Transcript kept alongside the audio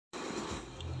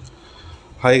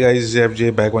Hi guys, F जे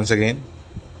back once again.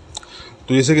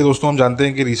 तो जैसे कि दोस्तों हम जानते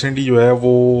हैं कि रिसेंटली जो है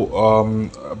वो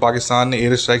पाकिस्तान ने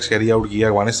एयर स्ट्राइक्स कैरी आउट किया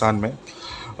अफगानिस्तान में।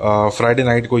 फ्राइडे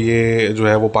नाइट को ये जो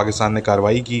है वो पाकिस्तान ने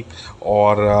कार्रवाई की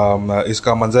और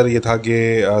इसका मंज़र ये था कि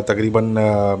तकरीबन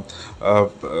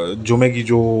जुमे की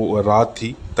जो रात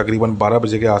थी तकरीबन 12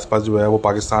 बजे के आसपास जो है वो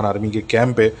पाकिस्तान आर्मी के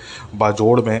कैंप पे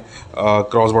बाजोड़ में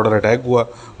क्रॉस बॉर्डर अटैक हुआ।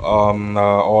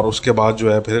 और उसके बाद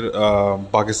जो है फिर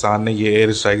पाकिस्तान ने ये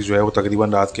एयर स्ट्राइक्स जो है वो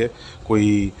तकरीबन रात के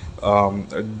कोई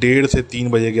 1:30 से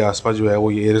 3 बजे के आसपास जो है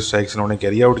वो ये एयर स्ट्राइक्स इन्होंने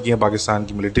कैरी आउट किए हैं पाकिस्तान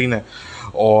की मिलिट्री ने।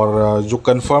 और जो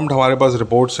कंफर्म्ड हमारे पास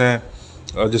रिपोर्ट्स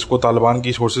हैं, जिसको तालिबान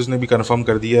की सोर्सेज ने भी कंफर्म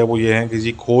कर दिया है, वो ये हैं कि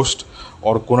जी खोस्ट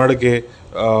और कुनड़ के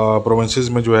प्रोविंसेस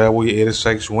में जो है वो ये एयर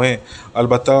स्ट्राइक्स हुए हैं।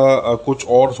 अलबत्ता कुछ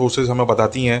और सोर्सेज हमें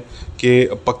बताती हैं कि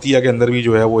पक्तिया के अंदर भी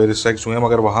जो है वो एयर स्ट्राइक्स हुए हैं,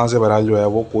 मगर वहाँ से बहरहाल जो है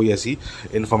वो कोई ऐसी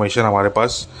इन्फॉर्मेशन हमारे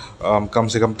पास कम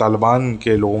से कम तालिबान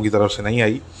के लोगों की तरफ से नहीं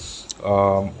आई।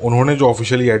 उन्होंने जो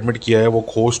ऑफिशियली एडमिट किया है वो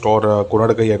खोस्ट और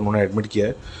कुनड़ का ही उन्होंने एडमिट किया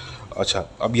है। अच्छा,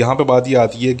 अब यहाँ पे बात ये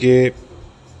आती है कि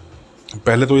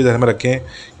पहले तो ये ध्यान में रखें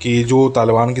कि जो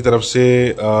तालिबान की तरफ से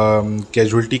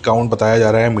कैजुअल्टी काउंट बताया जा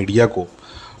रहा है मीडिया को,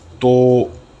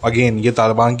 तो अगेन ये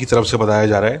तालिबान की तरफ से बताया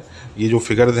जा रहा है। ये जो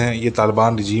फिगर्स हैं ये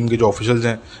तालिबान रिजीम के जो ऑफिशियल्स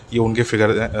हैं ये उनके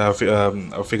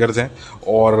फिगर्स हैं।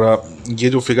 और ये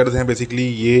जो फिगर्स हैं बेसिकली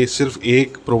ये सिर्फ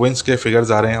एक प्रोविंस के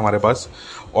फिगर्स आ रहे हैं हमारे पास,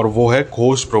 और वो है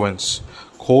खोस्ट प्रोविंस।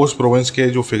 खोस्ट प्रोविंस के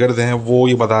जो फिगर्स हैं वो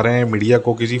ये बता रहे हैं मीडिया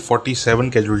को कि जी 47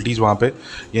 कैजुअल्टीज़ वहाँ पे,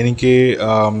 यानी कि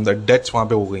डेथ्स वहाँ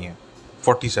पे हो गई हैं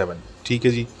 47। ठीक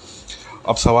है जी।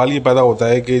 अब सवाल ये पैदा होता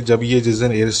है कि जब ये जिस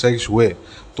दिन एयर स्ट्राइक्स हुए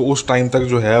तो उस टाइम तक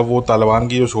जो है वो तालिबान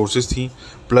की जो सोर्सेज थी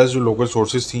प्लस जो लोकल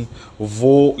सोर्सेज थी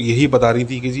वो यही बता रही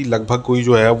थी कि जी लगभग कोई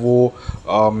जो है वो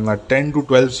 10 to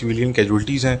 12 सिविलियन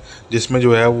कैजुअल्टीज़ हैं, जिसमें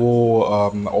जो है वो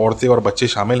औरतें और बच्चे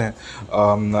शामिल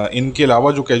हैं। इनके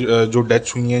अलावा जो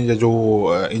डेथ्स हुई हैं या जो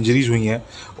इंजरीज़ हुई हैं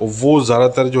वो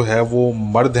ज़्यादातर जो है वो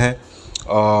मर्द हैं,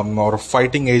 और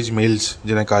फाइटिंग एज मेल्स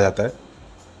जिन्हें कहा जाता है,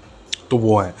 तो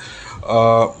वो हैं।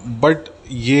 बट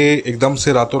ये एकदम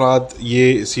से रातों रात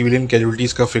ये सिविलियन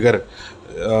कैजुअल्टीज़ का फिगर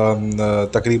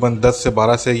तकरीबन 10 से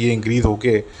 12 से ये इंक्रीज़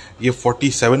होके ये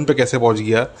 47 पे कैसे पहुंच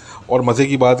गया। और मज़े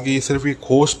की बात कि सिर्फ ये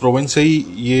खोस्ट प्रोविंस से ही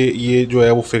ये जो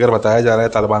है वो फिगर बताया जा रहा है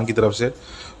तालिबान की तरफ से।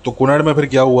 तो कुनड़ में फिर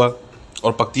क्या हुआ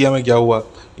और पक्तिया में क्या हुआ,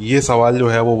 ये सवाल जो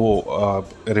है वो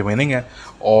रिमेनिंग है।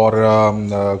 और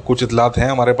कुछ इतलात हैं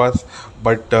हमारे पास,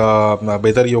 बट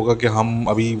बेहतर ये होगा कि हम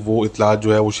अभी वो इतलात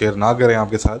जो है वो शेयर ना करें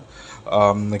आपके साथ,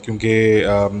 क्योंकि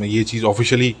ये चीज़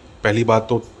ऑफिशियली पहली बात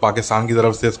तो पाकिस्तान की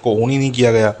तरफ से इसको ओन ही नहीं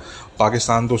किया गया।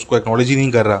 पाकिस्तान तो उसको एक्नॉलेज ही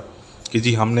नहीं कर रहा कि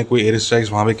जी हमने कोई एयर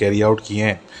स्ट्राइक्स वहाँ पे कैरी आउट किए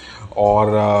हैं।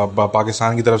 और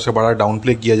पाकिस्तान की तरफ से बड़ा डाउन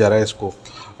प्ले किया जा रहा है इसको।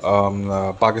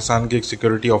 पाकिस्तान के एक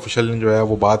सिक्योरिटी ऑफिशियल ने जो है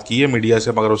वो बात की है मीडिया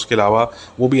से, मगर उसके अलावा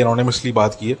वो भी एनोनिमसली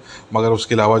बात की है, मगर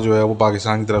उसके अलावा जो है वो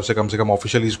पाकिस्तान की तरफ से कम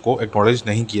ऑफिशियली इसको एक्नॉलेज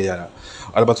नहीं किया जा रहा।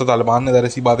 अलबत्ता तालिबान ने ज़ाहिर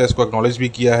सी बात है इसको एक्नॉलेज भी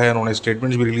किया है, उन्होंने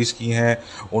स्टेटमेंट्स भी रिलीज़ की हैं।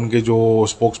 उनके जो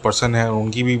स्पोक्स पर्सन हैं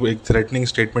उनकी भी एक थ्रेटनिंग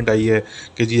स्टेटमेंट आई है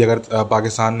कि जी अगर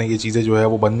पाकिस्तान ने ये चीज़ें जो है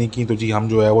वो बंद नहीं की तो जी हम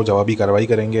जो है वो जवाबी कार्रवाई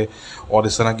करेंगे, और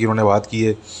इस तरह की उन्होंने बात की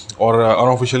है। और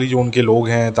अनऑफिशियली जो उनके लोग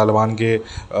हैं तालिबान के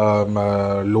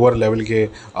लोअर लेवल के,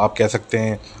 आप कह सकते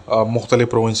हैं मुख्तलिफ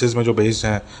प्रोविंसेस में जो बेस्ड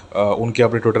हैं, उनके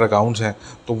अपने ट्विटर अकाउंट्स हैं,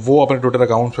 तो वो अपने ट्विटर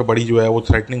अकाउंट्स पे बड़ी जो है वो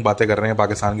थ्रेटनिंग बातें कर रहे हैं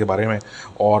पाकिस्तान के बारे में।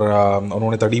 और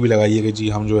उन्होंने तड़ी भी लगाई है कि जी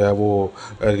हम जो है वो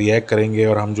रिएक्ट करेंगे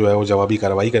और हम जो है वो जवाबी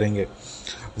कार्रवाई करेंगे।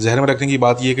 जहन में रखने की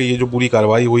बात ये कि ये जो पूरी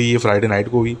कार्रवाई हुई ये फ्राइडे नाइट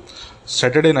को हुई।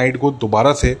 सैटरडे नाइट को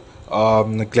दोबारा से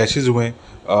क्लैशेस हुए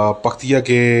पक्तिया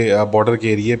के बॉर्डर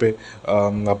के एरिए पे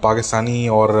पाकिस्तानी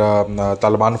और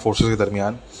तालिबान फोर्सेस के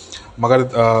दरमियान। मगर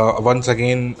वंस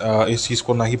अगेन इस चीज़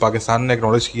को ना ही पाकिस्तान ने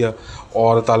एक्नॉलेज किया,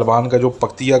 और तालिबान का जो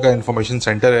पक्तिया का इंफॉर्मेशन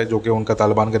सेंटर है जो कि उनका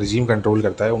तालिबान का रिजीम कंट्रोल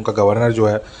करता है, उनका गवर्नर जो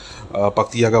है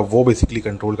पक्तिया का, वो बेसिकली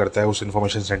कंट्रोल करता है उस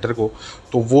इंफॉर्मेशन सेंटर को।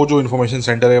 तो वो जो इंफॉर्मेशन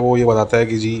सेंटर है वो ये बताता है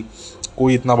कि जी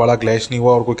कोई इतना बड़ा क्लैश नहीं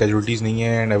हुआ और कोई कैजुअल्टीज़ नहीं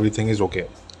है एंड एवरीथिंग इज़ ओके।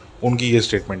 उनकी ये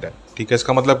स्टेटमेंट है। ठीक है,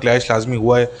 इसका मतलब क्लैश लाजमी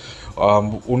हुआ है।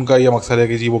 उनका ये मकसद है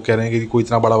कि जी वो कह रहे हैं कि कोई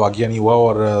इतना बड़ा वाक़या नहीं हुआ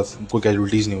और कोई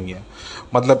कैजुअल्टीज़ नहीं हुई है।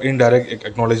 मतलब इनडायरेक्ट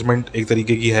एक्नॉलेजमेंट एक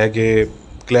तरीके की है कि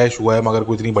क्लैश हुआ है मगर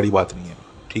कोई इतनी बड़ी बात नहीं है।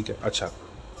 ठीक है। अच्छा,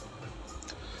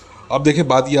 अब देखिए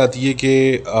बात ये आती है कि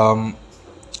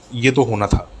ये तो होना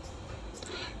था,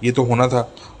 ये तो होना था।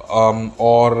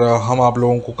 और हम आप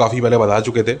लोगों को काफ़ी पहले बता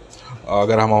चुके थे।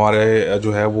 अगर हम हमारे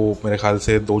जो है वो मेरे ख्याल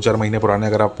से 2-4 महीने पुराने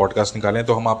अगर आप पॉडकास्ट निकालें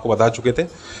तो हम आपको बता चुके थे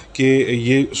कि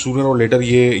ये सूनर और लेटर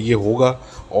ये होगा,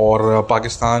 और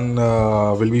Pakistan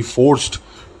will be forced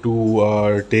to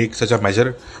take such a major.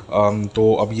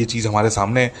 तो अब ये चीज़ हमारे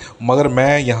सामने है। मगर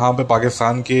मैं यहाँ पे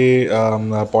पाकिस्तान के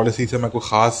पॉलिसी से मैं कोई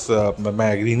ख़ास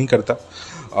मैं एग्री नहीं करता।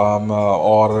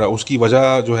 और उसकी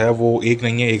वजह जो है वो एक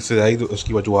नहीं है, एक से ज़्यादा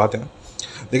उसकी वजूहत हैं।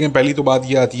 लेकिन पहली तो बात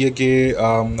ये आती है कि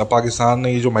पाकिस्तान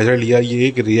ने ये जो मेजर लिया ये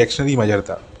एक रिएक्शनरी मेजर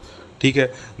था, ठीक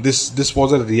है। This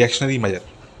was a reactionary major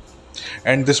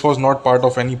and this was not part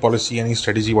of any policy, any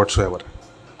strategy whatsoever,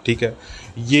 ठीक है।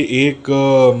 ये एक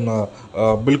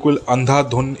बिल्कुल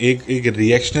अंधाधुन एक एक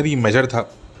रिएक्शनरी मेजर था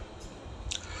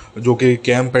जो कि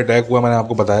कैंप पे अटैक हुआ। मैंने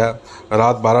आपको बताया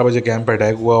रात 12 बजे कैंप पे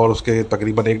अटैक हुआ और उसके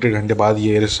तकरीबन 1-1.5 घंटे बाद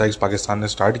ये एयर स्ट्राइक्स पाकिस्तान ने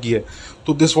स्टार्ट किए।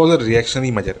 तो this was a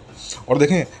reactionary major. और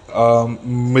देखें,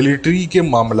 मिलिट्री के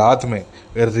मामलात में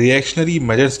रिएक्शनरी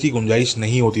मेजर्स की गुंजाइश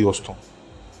नहीं होती दोस्तों,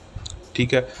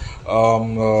 ठीक है।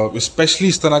 स्पेशली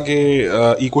इस तरह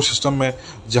के इकोसिस्टम में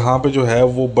जहाँ पे जो है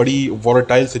वो बड़ी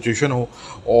वॉलेटाइल सिचुएशन हो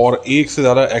और एक से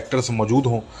ज़्यादा एक्टर्स मौजूद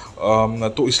हों,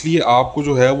 तो इसलिए आपको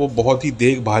जो है वो बहुत ही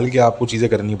देखभाल के आपको चीज़ें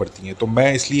करनी पड़ती हैं। तो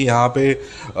मैं इसलिए यहाँ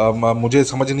पे मुझे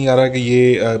समझ नहीं आ रहा कि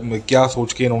ये क्या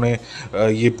सोच के इन्होंने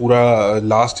ये पूरा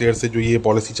लास्ट ईयर से जो ये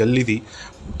पॉलिसी चल रही थी,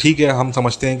 ठीक है। हम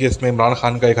समझते हैं कि इसमें इमरान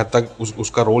खान का एक हद तक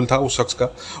उसका रोल था, उस शख्स का।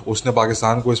 उसने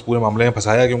पाकिस्तान को इस पूरे मामले में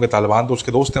फंसाया क्योंकि तालिबान तो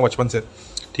उसके दोस्त हैं बचपन से,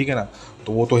 ठीक है ना।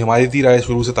 तो वो तो हिमायती रहा है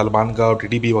शुरू से तालिबान का और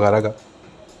टीटीपी वगैरह का।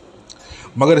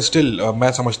 मगर स्टिल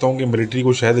मैं समझता हूँ कि मिलिट्री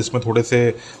को शायद इसमें थोड़े से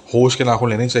होश के नाखून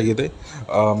लेने चाहिए थे।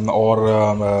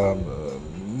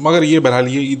 मगर ये बहरहाल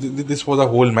ये this was a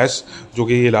whole mess जो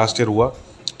कि ये लास्ट ईयर हुआ,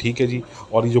 ठीक है जी।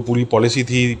 और ये जो पूरी पॉलिसी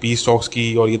थी पीस टॉक्स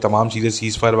की और ये तमाम चीज़ें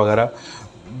सीज़ फायर वगैरह,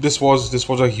 this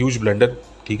was a huge blunder,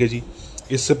 ठीक है जी।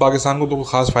 इससे पाकिस्तान को तो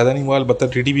खास फ़ायदा नहीं हुआ, अलबत्ता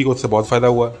टीटीपी को उससे बहुत फ़ायदा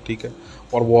हुआ, ठीक है।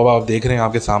 और वो अब आप देख रहे हैं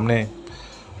आपके सामने।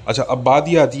 अच्छा, अब बात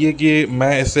ये आती है कि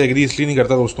मैं इससे एग्री इसलिए नहीं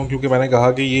करता दोस्तों क्योंकि मैंने कहा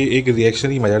कि ये एक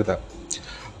रिएक्शनरी मेजर था।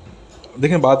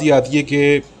 देखें, बात ये आती है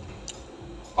कि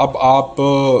अब आप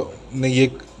ने ये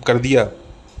कर दिया,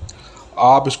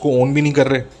 आप इसको ओन भी नहीं कर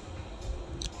रहे,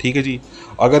 ठीक है जी।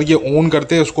 अगर ये ओन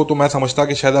करते हैं उसको तो मैं समझता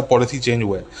कि शायद अब पॉलिसी चेंज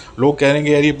हुआ है। लोग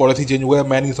कहेंगे यार ये पॉलिसी चेंज हुआ है,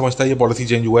 मैं नहीं समझता ये पॉलिसी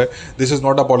चेंज हुआ है। This is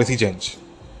not a policy change,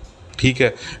 ठीक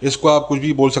है। इसको आप कुछ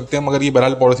भी बोल सकते हैं मगर ये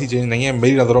बहरहाल पॉलिसी चेंज नहीं है।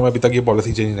 मेरी नज़रों में अभी तक ये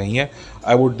पॉलिसी चेंज नहीं है।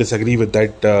 आई would disagree with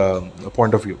that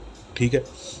point of view, ठीक है।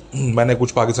 मैंने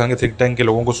कुछ पाकिस्तान के थिंक टैंक के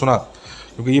लोगों को सुना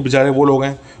क्योंकि ये बेचारे वो लोग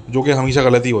हैं जो कि हमेशा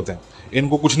गलत ही होते हैं।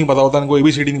 इनको कुछ नहीं पता होता, इनको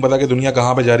ABCD नहीं पता कि दुनिया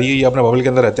कहाँ पे जा रही है। ये अपने बबल के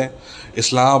अंदर रहते हैं।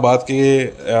 इस्लामाबाद के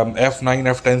F9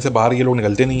 F10 से बाहर ये लोग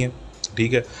निकलते नहीं हैं,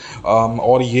 ठीक है।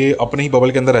 और ये अपने ही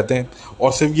बबल के अंदर रहते हैं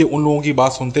और सिर्फ ये उन लोगों की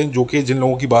बात सुनते हैं जो कि जिन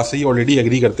लोगों की बात से ये ऑलरेडी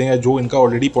एग्री करते हैं या जो इनका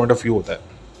ऑलरेडी पॉइंट ऑफ व्यू होता है,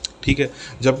 ठीक है।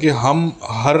 जबकि हम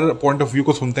हर पॉइंट ऑफ व्यू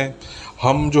को सुनते हैं।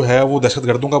 हम जो है वो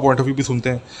दहशतगर्दों का पॉइंट ऑफ व्यू भी सुनते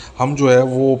हैं, हम जो है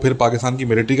वो फिर पाकिस्तान की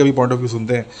मिलिट्री का भी पॉइंट ऑफ व्यू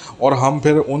सुनते हैं और हम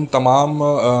फिर उन तमाम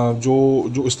जो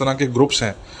जो इस तरह के ग्रुप्स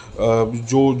हैं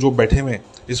जो जो बैठे हुए हैं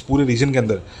इस पूरे रीजन के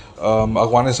अंदर,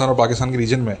 अफगानिस्तान और पाकिस्तान के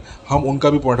रीजन में, हम उनका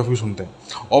भी पॉइंट ऑफ व्यू सुनते हैं।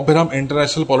 और फिर हम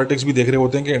इंटरनेशनल पॉलिटिक्स भी देख रहे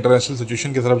होते हैं कि इंटरनेशनल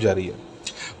सिचुएशन की तरफ जा रही है।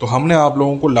 तो हमने आप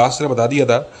लोगों को लास्ट ईयर बता दिया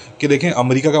था कि देखें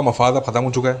अमेरिका का मफाद अब ख़त्म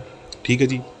हो चुका है, ठीक है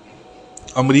जी।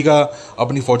 अमेरिका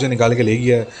अपनी फ़ौजें निकाल के ले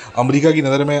गया है। अमेरिका की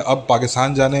नज़र में अब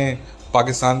पाकिस्तान जाने,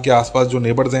 पाकिस्तान के आसपास जो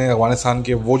नेबर्स हैं अफ़गानिस्तान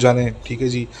के वो जाने, ठीक है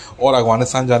जी। और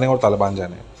अफ़गानिस्तान जाने और तालिबान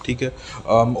जाने, ठीक है।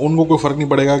 उनको कोई फ़र्क नहीं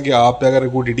पड़ेगा कि आप पे अगर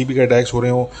कोई TTP के अटैक्स हो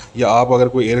रहे हो या आप अगर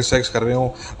कोई एयर स्ट्राइक्स कर रहे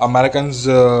हो। Americans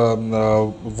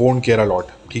won't care a lot,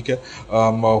 ठीक है।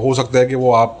 हो सकता है कि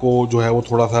वो आपको जो है वो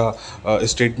थोड़ा सा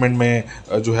स्टेटमेंट में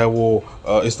जो है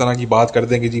वो इस तरह की बात कर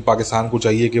दें कि जी पाकिस्तान को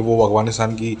चाहिए कि वो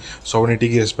अफ़गानिस्तान की सॉवरेनिटी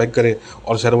की रिस्पेक्ट करे,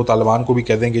 और शायद वो तालिबान को भी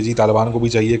कह दें कि जी तालिबान को भी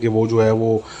चाहिए कि वो जो है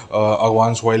वो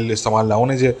अफ़गान सॉइल इस्तेमाल ना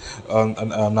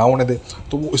होने दे।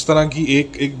 तो वो इस तरह की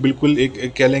एक बिल्कुल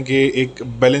एक कह लें कि एक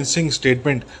बैलेंसिंग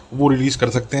स्टेटमेंट वो रिलीज़ कर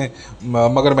सकते हैं।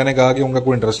 मगर मैंने कहा कि उनका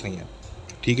कोई इंटरेस्ट नहीं है,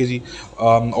 ठीक है जी।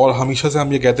 और हमेशा से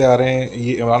हम ये कहते आ रहे हैं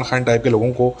ये इमरान खान टाइप के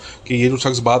लोगों को कि ये जो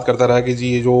शख्स बात करता रहा कि जी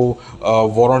ये जो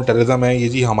वॉर ऑन टेररिज्म है ये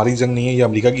जी हमारी जंग नहीं है, ये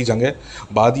अमेरिका की जंग है।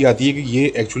 बात ये आती है कि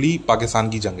ये एक्चुअली पाकिस्तान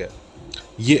की जंग है,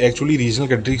 ये एक्चुअली रीजनल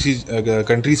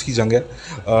कंट्रीज़ की जंग है।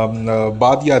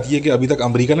 बात ये आती है कि अभी तक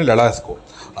अमेरिका ने लड़ा इसको,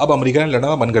 अब अमेरिका ने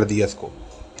लड़ना बंद कर दिया इसको,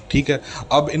 ठीक है।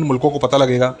 अब इन मुल्कों को पता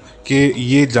लगेगा कि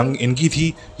ये जंग इनकी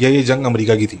थी या ये जंग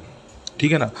अमेरिका की थी,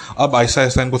 ठीक है ना। अब आहिस्ता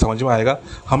आहिस्ता इनको समझ में आएगा।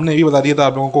 हमने ये बता दिया था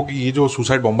आप लोगों को कि ये जो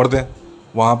सुसाइड बॉम्बर थे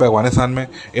वहाँ पे अफगानिस्तान में,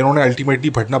 इन्होंने अल्टीमेटली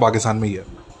फटना पाकिस्तान में ही है,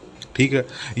 ठीक है।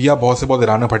 या बहुत से बहुत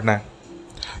ईरान में फटना है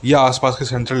या आसपास के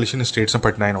सेंट्रल एशियन स्टेट्स में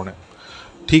फटना है इन्होंने,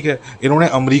 ठीक है। इन्होंने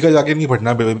अमेरिका जाके नहीं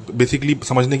फटना। बेसिकली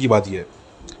समझने की बात यह है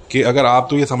कि अगर आप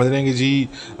तो ये समझ रहे हैं कि जी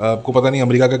आपको पता नहीं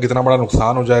अमेरिका का कितना बड़ा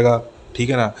नुकसान हो जाएगा, ठीक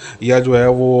है ना, या जो है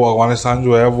वो अफगानिस्तान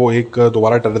जो है वो एक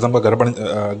दोबारा टेररिज्म का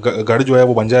गढ़ जो है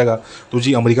वो बन जाएगा, तो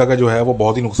जी अमेरिका का जो है वो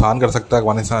बहुत ही नुकसान कर सकता है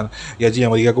अफगानिस्तान, या जी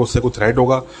अमेरिका को उससे कोई थ्रेट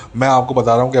होगा। मैं आपको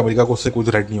बता रहा हूँ कि अमेरिका को उससे कोई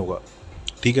थ्रेट नहीं होगा,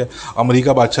 ठीक है।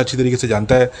 अमेरिका बादशाह अच्छी तरीके से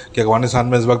जानता है कि अफगानिस्तान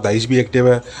में इस वक्त दाइश भी एक्टिव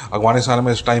है, अफगानिस्तान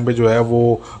में इस टाइम पे जो है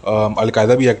वो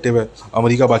अलकायदा भी एक्टिव है।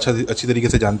 अमेरिका बादशाह अच्छी तरीके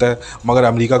से जानता है, मगर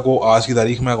अमेरिका को आज की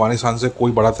तारीख में अफगानिस्तान से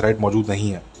कोई बड़ा थ्रेट मौजूद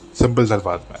नहीं है, सिंपल सा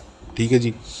बात में, ठीक है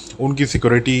जी। उनकी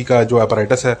सिक्योरिटी का जो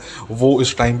अपैरेटस है वो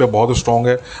इस टाइम पे बहुत स्ट्रॉन्ग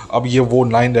है। अब ये वो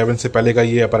 9/11 से पहले का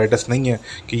ये अपैरेटस नहीं है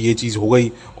कि ये चीज़ हो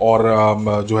गई और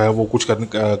जो है वो कुछ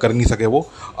कर नहीं सके वो।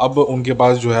 अब उनके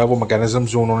पास जो है वो मैकेनिज़्म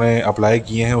जो उन्होंने अप्लाई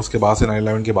किए हैं उसके बाद से,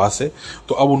 9/11 के बाद से,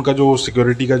 तो अब उनका जो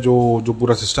सिक्योरिटी का जो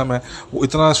पूरा सिस्टम है वो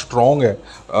इतना स्ट्रॉन्ग है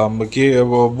कि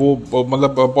वो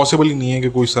मतलब पॉसिबल ही नहीं है कि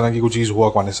कोई इस तरह की कोई चीज़ हुआ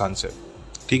अफगानिस्तान से,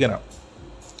 ठीक है ना।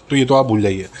 तो ये तो आप भूल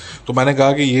जाइए। तो मैंने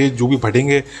कहा कि ये जो भी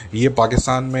फटेंगे ये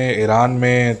पाकिस्तान में, ईरान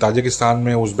में, ताजिकिस्तान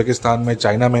में, उज़्बेकिस्तान में,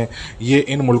 चाइना में, ये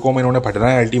इन मुल्कों में इन्होंने फटना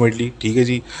है अल्टीमेटली, ठीक है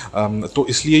जी। तो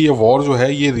इसलिए ये वॉर जो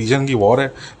है ये रीजन की वॉर है।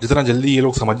 जितना जल्दी ये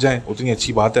लोग समझ जाएं उतनी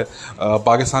अच्छी बात है।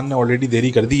 पाकिस्तान ने ऑलरेडी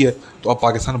देरी कर दी है तो अब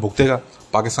पाकिस्तान भुगतेगा।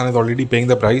 Pakistan is already paying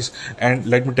the price, and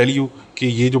let me tell you कि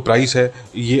ये जो प्राइस है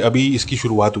ये अभी इसकी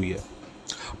शुरुआत हुई है।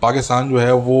 पाकिस्तान जो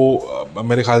है वो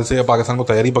मेरे ख्याल से पाकिस्तान को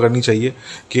तैयारी पकड़नी चाहिए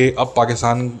कि अब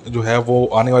पाकिस्तान जो है वो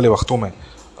आने वाले वक्तों में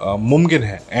मुमकिन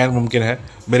है, ऐन मुमकिन है,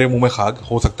 मेरे मुंह में खाक,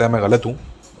 हो सकता है मैं गलत हूँ,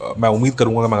 मैं उम्मीद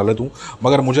करूँगा कि मैं गलत हूँ,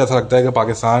 मगर मुझे ऐसा लगता है कि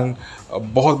पाकिस्तान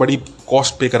बहुत बड़ी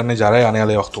कॉस्ट पे करने जा रहा है आने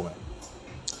वाले वक्तों में।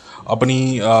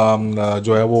 अपनी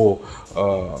जो है वो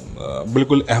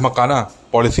बिल्कुल अहमकाना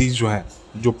पॉलिसीज़ जो हैं,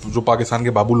 जो पाकिस्तान के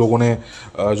बाबू लोगों ने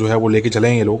जो है वो लेके चले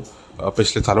हैं ये लोग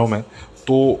पिछले सालों में,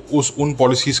 तो उन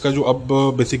पॉलिसीज़ का जो अब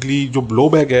बेसिकली जो ब्लो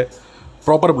बैक है,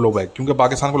 प्रॉपर ब्लो बैक, क्योंकि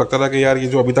पाकिस्तान को लगता था कि यार ये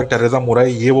जो अभी तक टेररिज्म हो रहा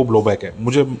है ये वो ब्लो बैक है,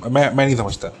 मैं नहीं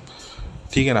समझता,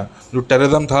 ठीक है ना। जो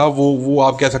टेररिज्म था वो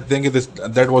आप कह सकते हैं कि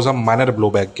that was a minor blow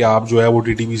back. क्या आप जो है वो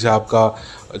टीटीपी से आपका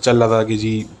चल रहा था कि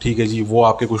जी ठीक है जी, वो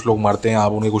आपके कुछ लोग मारते हैं,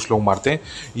 आप उन्हें कुछ लोग मारते हैं,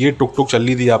 ये टुक टुक चल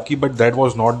रही थी आपकी, but that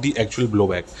was not the actual blow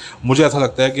back. मुझे ऐसा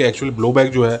लगता है कि एक्चुअल ब्लो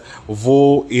बैक जो है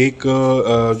वो एक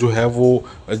जो है वो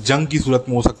जंग की सूरत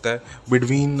में हो सकता है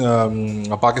between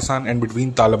Pakistan and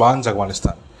between Taliban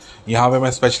Afghanistan. यहाँ पे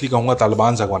मैं स्पेशली कहूँगा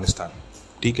तालिबान अफगानिस्तान,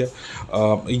 ठीक है।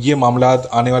 ये मामला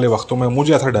आने वाले वक्तों में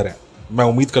मुझे ऐसा डर है, मैं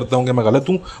उम्मीद करता हूँ कि मैं गलत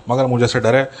हूँ, मगर मुझे ऐसा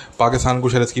डर है। पाकिस्तान को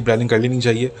शायद इसकी प्लानिंग कर लेनी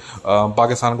चाहिए।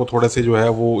 पाकिस्तान को थोड़े से जो है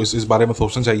वो इस बारे में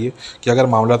सोचना चाहिए कि अगर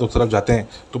मामला तो उस तरफ जाते हैं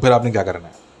तो फिर आपने क्या करना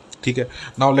है, ठीक है।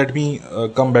 Now let me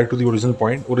come back to the original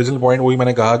point. वही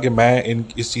मैंने कहा कि मैं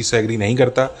इस चीज़ से एग्री नहीं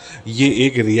करता। ये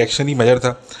एक रिएक्शन ही मेजर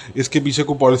था, इसके पीछे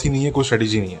कोई पॉलिसी नहीं है, कोई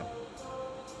स्ट्रेटजी नहीं है।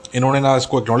 इन्होंने ना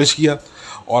इसको एक्नॉलेज किया,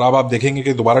 और अब आप देखेंगे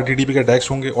कि दोबारा टीटीपी के अटैक्स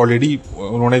होंगे। ऑलरेडी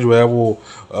उन्होंने जो है वो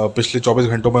पिछले 24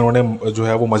 घंटों में उन्होंने जो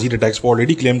है वो मजीद अटैक्स को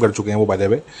ऑलरेडी क्लेम कर चुके हैं। वो बाय द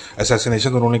वे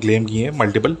असैसिनेशन उन्होंने क्लेम किए हैं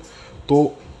मल्टीपल, तो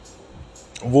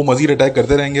वो मजीद अटैक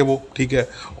करते रहेंगे वो, ठीक है।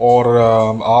 और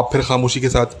आप फिर खामोशी के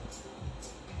साथ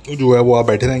जो है वो आप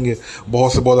बैठे रहेंगे।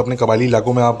 बहुत से बहुत अपने कबायली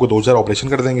इलाकों में आपको 2-4 ऑपरेशन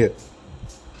कर देंगे,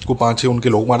 को 5-6 उनके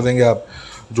लोग मार देंगे आप,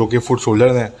 जो कि फुट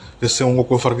सोल्जर्स हैं, जिससे उनको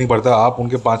कोई फ़र्क नहीं पड़ता। आप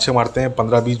उनके 5-6 मारते हैं,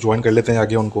 15-20 ज्वाइन कर लेते हैं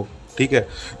आगे उनको, ठीक है।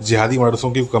 जिहादी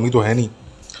मदरसों की कमी तो है नहीं।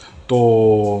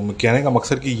 तो कहने का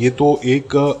मकसद कि ये तो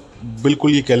एक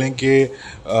बिल्कुल ये कह लें कि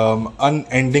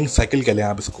अनएंडिंग साइकिल कह लें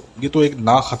आप इसको, ये तो एक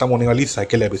ना ख़त्म होने वाली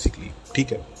साइकिल है बेसिकली,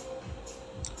 ठीक है।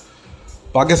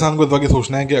 पाकिस्तान को इस वक्त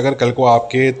सोचना है कि अगर कल को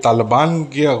आपके तालिबान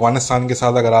के अफगानिस्तान के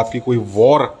साथ अगर आपकी कोई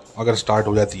वॉर अगर स्टार्ट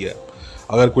हो जाती है,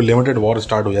 अगर कोई लिमिटेड वॉर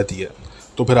स्टार्ट हो जाती है,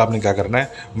 तो फिर आपने क्या करना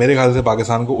है। मेरे ख्याल से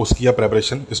पाकिस्तान को उसकी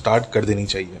प्रेपरेशन स्टार्ट कर देनी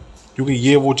चाहिए, क्योंकि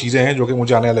ये वो चीज़ें हैं जो कि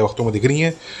मुझे आने वाले वक्तों में दिख रही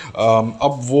हैं।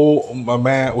 अब वो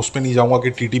मैं उस पर नहीं जाऊँगा कि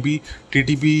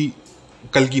टीटीपी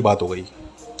कल की बात हो गई,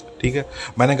 ठीक है।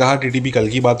 मैंने कहा टीटीपी कल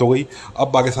की बात हो गई।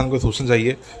 अब पाकिस्तान को सोचना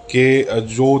चाहिए कि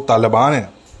जो तालिबान है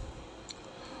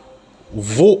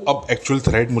वो अब एक्चुअल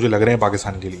थ्रेट मुझे लग रहे हैं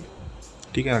पाकिस्तान के लिए,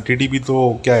 ठीक है ना। टीटीपी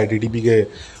तो क्या है, टीटीपी के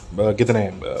कितने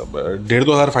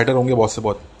 1,500-2 हज़ार फाइटर होंगे बहुत से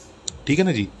बहुत, ठीक है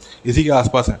ना जी, इसी के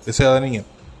आसपास हैं, इससे ज़्यादा नहीं है।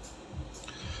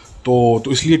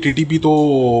 तो इसलिए टीटीपी तो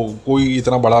कोई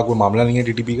इतना बड़ा कोई मामला नहीं है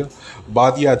टीटीपी का।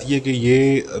 बात ये आती है कि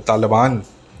ये तालिबान,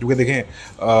 क्योंकि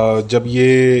देखें जब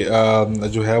ये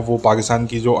जो है वो पाकिस्तान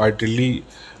की जो आर्टिलरी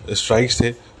स्ट्राइक्स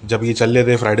थे, जब ये चल रहे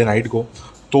थे फ्राइडे नाइट को,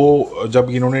 तो जब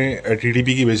इन्होंने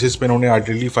टीटीपी की बेसिस पे इन्होंने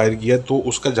आर्टिलरी फायर किया, तो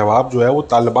उसका जवाब जो है वो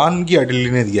तालिबान की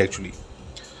आर्टिलरी ने दिया। एक्चुअली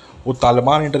वो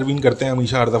तालिबान इंटरवीन करते हैं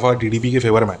हमेशा हर दफ़ा टीटीपी के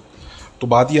फेवर में। तो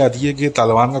बात ये आती है कि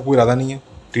तालिबान का कोई इरादा नहीं है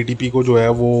टीटीपी को जो है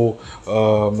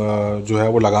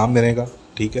वो लगाम देने का,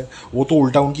 ठीक है। वो तो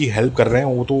उल्टा उनकी हेल्प कर रहे हैं,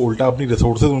 वो तो उल्टा अपनी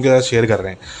रिसोर्सेज उनके साथ शेयर कर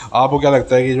रहे हैं। आपको क्या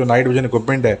लगता है कि जो नाइट विजन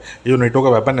इक्विपमेंट है, ये जो नेटो का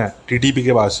वेपन है टीटीपी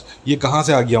के पास, ये कहाँ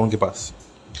से आ गया उनके पास?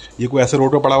 ये कोई ऐसे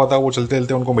रोड पर पड़ा हुआ था, वो चलते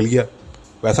चलते उनको मिल गया,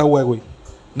 वैसा हुआ है कोई?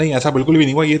 नहीं, ऐसा बिल्कुल भी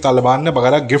नहीं हुआ। ये तालिबान ने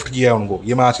बगैर गिफ्ट किया है उनको।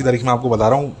 ये मैं आज की तारीख में आपको बता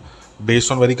रहा हूँ,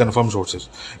 based on very confirm sources.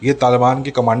 ये तालिबान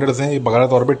के कमांडर्स हैं, ये बकायदा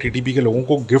तौर पे टीटीपी के लोगों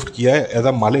को गिफ्ट किया है एज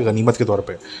अ माले गनीमत के तौर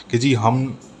पे कि जी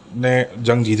हमने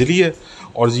जंग जीत ली है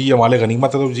और जी ये माले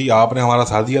गनीमत है, तो जी आपने हमारा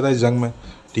साथ दिया था इस जंग में,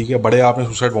 ठीक है, बड़े आपने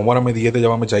सुसाइड बॉम्बर हमें दिए थे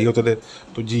जब हमें चाहिए होते थे,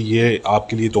 तो जी ये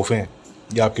आपके लिए तोहफे हैं,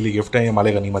 ये आपके लिए गिफ्ट हैं, ये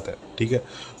माले गनीमत है, ठीक है।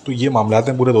 तो ये मामलात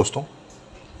हैं पूरे दोस्तों।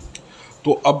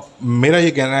 तो अब मेरा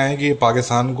ये कहना है कि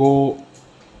पाकिस्तान को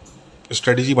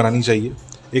स्ट्रेटजी बनानी चाहिए,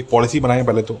 एक पॉलिसी बनाएं।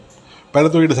 पहले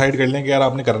तो ये डिसाइड कर लें कि यार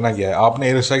आपने करना क्या है, आपने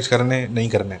एयर स्ट्राइक्स करने नहीं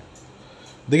करने।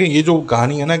 देखिए ये जो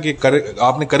कहानी है ना कि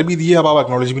आपने कर भी दिए, अब आप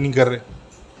एक्नॉलेज भी नहीं कर रहे।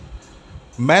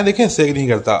 मैं देखें इससे नहीं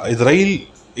करता, इसराइल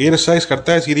एयर स्ट्राइक्स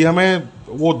करता है सीरिया में,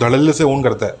 वो धड़ल्ले से ओन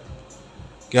करता है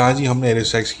कि हाँ जी हमने एयर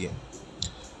स्ट्राइक्स किए।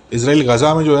 इसराइल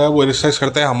गजा में जो है वो एयर स्ट्राइक्स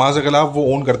करता है हमास के खिलाफ, वो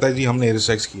ओन करता है जी हमने एयर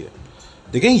स्ट्राइक्स किए।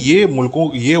 देखें ये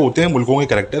होते हैं मुल्कों के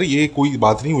करैक्टर। ये कोई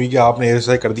बात नहीं हुई कि आपने एयर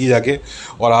स्ट्राइक कर दिए जाके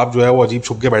और आप जो है वो अजीब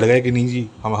छुप के बैठ गए कि नहीं जी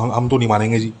हम तो नहीं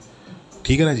मानेंगे जी,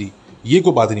 ठीक है ना जी, ये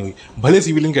कोई बात नहीं हुई। भले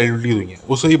सिविलियन कैजुअलिटीज हुई हैं,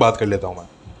 उससे ही बात कर लेता हूँ मैं,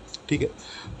 ठीक है।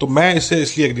 तो मैं इससे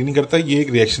इसलिए एग्री नहीं करता, ये एक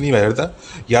रिएक्शनरी मेजर था।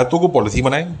 या तो कोई पॉलिसी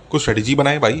बनाएं, कोई स्ट्रेटजी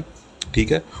बनाएं भाई,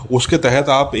 ठीक है, उसके तहत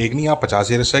आप एक नहीं आप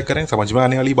 50 एयर स्ट्राइक करें, समझ में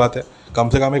आने वाली बात है। कम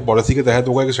से कम एक पॉलिसी के तहत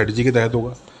होगा, एक स्ट्रेटजी के तहत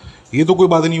होगा। ये तो कोई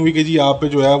बात नहीं हुई कि जी आप पे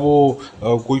जो है वो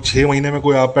कोई 6 महीने में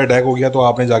कोई आप पे अटैक हो गया तो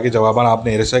आपने जाके जवाबान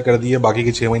आपने एयर स्ट्राइक कर दिए, बाकी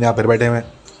के 6 महीने आप फिर बैठे हुए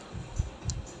हैं।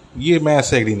 ये मैं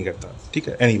ऐसे एग्री नहीं करता, ठीक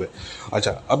है। एनीवे,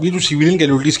 अच्छा, अब ये जो सिविलियन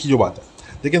कैजुअलिटीज़ की जो बात है,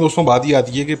 देखिए दोस्तों बात ये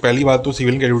आती है कि पहली बात तो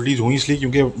सिविलियन कैजुअलिटीज़ हुई इसलिए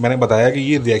क्योंकि मैंने बताया कि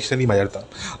ये रिएक्शनरी मेजर था।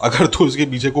 अगर तो इसके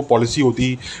पीछे कोई पॉलिसी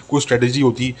होती, कोई स्ट्रेटजी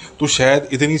होती, तो शायद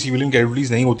इतनी सिविलियन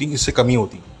कैजुअलिटीज़ नहीं होती, इससे कमी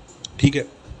होती, ठीक है।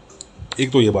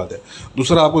 एक तो ये बात है।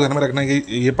 दूसरा आपको ध्यान में रखना है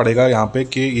कि ये पड़ेगा यहाँ पे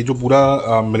कि ये जो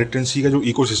पूरा मिलिटेंसी का जो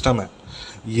इकोसिस्टम है,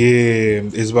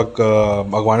 ये इस वक्त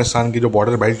अफगानिस्तान की जो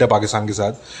बॉर्डर बेल्ट है पाकिस्तान के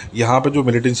साथ, यहाँ पे जो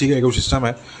मिलिटेंसी का इकोसिस्टम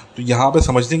है, तो यहाँ पे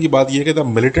समझने की बात ये है कि the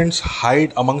militants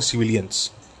hide among civilians,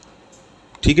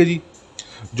 ठीक है जी।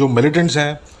 जो मिलिटेंट्स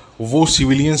हैं वो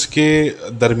सिविलियंस के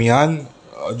दरमियान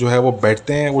जो है वो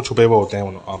बैठते हैं, वो छुपे हुए होते हैं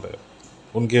वहाँ पे,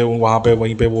 उनके वहाँ पे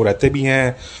वहीं पे वो रहते भी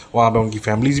हैं, वहाँ पे उनकी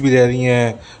फैमिलीज़ भी रह रही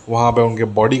हैं, वहाँ पे उनके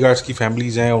बॉडीगार्ड्स की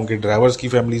फैमिलीज़ हैं, उनके ड्राइवर्स की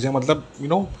फैमिलीज़ हैं, मतलब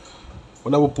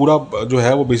मतलब वो पूरा जो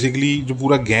है वो बेसिकली जो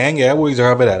पूरा गैंग है वो एक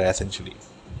जगह पे रह रहा है एसेंशली,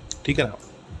 ठीक है ना।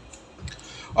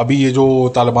 अभी ये जो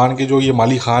तालिबान के जो ये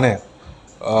माली खान है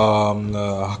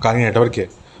हक्कानी नेटवर्क के,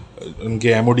 उनके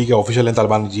एमओडी के ऑफिशियल हैं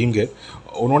तालिबान रजीम के,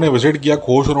 उन्होंने विजिट किया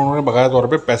खोश और उन्होंने बकाया तौर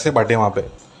पे पैसे बांटे वहाँ पे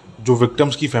जो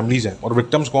विक्टिम्स की फैमिलीज़ हैं। और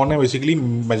विक्टिम्स कौन है? Basically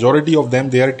majority of them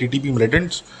they are TTP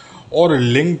militants और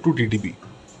लिंक टू टीटीपी,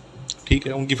 ठीक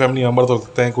है। उनकी फैमिली मेम्बर तो हो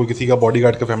सकते हैं, कोई किसी का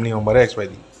बॉडीगार्ड का फैमिली मेम्बर है XYZ।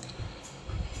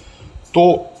 तो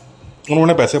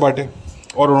उन्होंने पैसे बांटे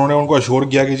और उन्होंने उनको अश्योर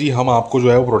किया कि जी हम आपको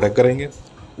जो है वो प्रोटेक्ट करेंगे।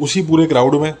 उसी पूरे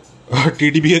क्राउड में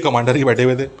टीटीपी के कमांडर ही बैठे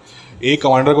हुए थे। एक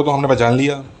कमांडर को तो हमने पहचान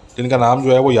लिया, जिनका नाम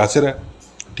जो है वो यासिर है,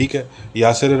 ठीक है,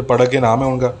 यासिर पड़क के नाम है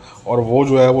उनका, और वो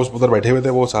जो है वो उधर बैठे हुए थे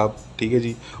वो साहब, ठीक है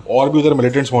जी। और भी उधर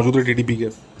मिलिटेंट्स मौजूद थे टीटीपी के,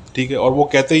 ठीक है। और वो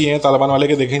कहते ही हैं तालिबान वाले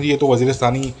के, देखें जी ये तो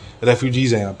वज़ीरिस्तानी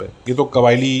रेफ्यूजीज़ हैं यहाँ पे, ये तो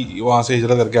कबायली वहाँ से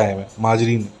हिजरत करके आए हैं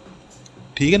महाजरीन,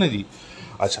 ठीक है ना जी।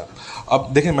 अच्छा, अब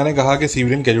देखें मैंने कहा कि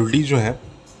सिविलियन कैजुअलिटीज़ जो हैं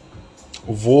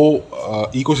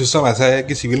वो इकोसिस्टम ऐसा है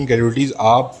कि सिविलियन कैजुअलिटीज़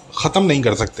आप ख़त्म नहीं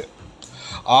कर सकते,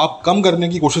 आप कम करने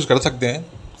की कोशिश कर सकते हैं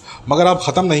मगर आप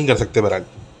ख़त्म नहीं कर सकते बहरहाल,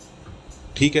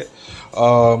 ठीक है।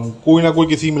 कोई ना कोई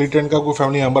किसी मिलिटेंट का कोई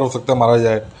फैमिली मेम्बर हो सकता है मारा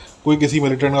जाए, कोई किसी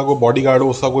मिलिटेंट का कोई बॉडीगार्ड हो,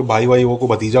 उसका कोई भाई हो, कोई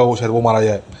भतीजा हो, शायद वो मारा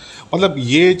जाए। मतलब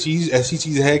ये चीज़ ऐसी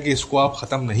चीज़ है कि इसको आप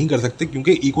ख़त्म नहीं कर सकते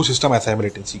क्योंकि इकोसिस्टम ऐसा है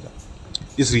मिलिटेंसी का,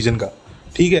 इस रीजन का,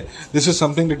 ठीक है। This is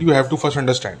something that you have to first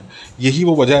understand. यही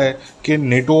वो वजह है कि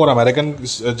नेटो और अमेरिकन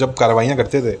जब कार्रवाइयाँ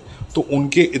करते थे तो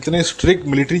उनके इतने स्ट्रिक्ट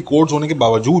मिलिट्री कोड्स होने के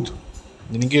बावजूद,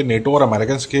 यानी कि नेटो और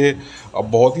अमेरिकन के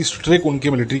बहुत ही स्ट्रिक्ट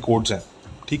उनके मिलिट्री कोड्स हैं,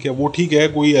 ठीक है। वो ठीक है,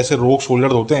 कोई ऐसे रोग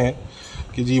सोल्जर होते हैं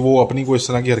कि जी वो अपनी कोई इस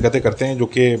तरह की हरकतें करते हैं जो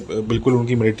कि बिल्कुल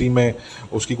उनकी मिलिट्री में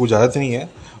उसकी कोई इजाज़त नहीं है,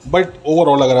 बट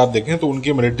ओवरऑल अगर आप देखें तो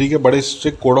उनके मिलिट्री के बड़े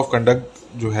स्ट्रिक्ट कोड ऑफ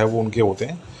कंडक्ट जो है वो उनके होते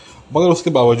हैं। मगर उसके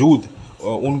बावजूद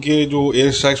उनके जो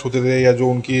एयर स्ट्राइक्स होते थे या जो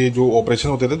उनके जो ऑपरेशन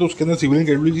होते थे तो उसके अंदर सिविलियन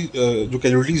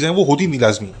कैजुअलिटीज़ हैं वो होती नहीं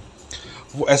लाजमी।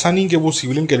 वो ऐसा नहीं कि वो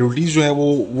सिविलियन कैजुअलिटीज़ जो है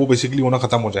वो बेसिकली होना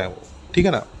ख़त्म हो जाए वो, ठीक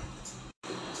है ना।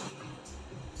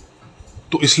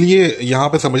 तो इसलिए यहाँ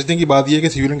पे समझने की बात यह है कि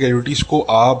सिविलियन कैजुअलिटीज़ को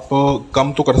आप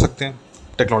कम तो कर सकते हैं,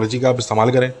 टेक्नोलॉजी का आप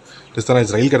इस्तेमाल करें जिस तरह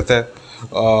इसराइल करता है।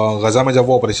 गज़ा में जब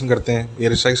वो ऑपरेशन करते हैं,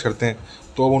 एयर स्ट्राइक्स करते हैं,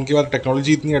 तो अब उनके पास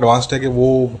टेक्नोलॉजी इतनी एडवांस्ड है कि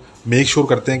वो मेक श्योर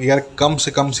करते हैं कि यार कम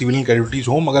से कम सिविलियन कैजुअलिटीज़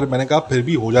हों। मगर मैंने कहा फिर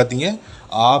भी हो जाती हैं।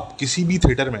 आप किसी भी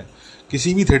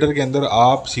थिएटर के अंदर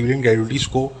आप सिविलियन कैजुअलिटीज़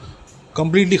को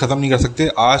कम्प्लीटली ख़त्म नहीं कर सकते।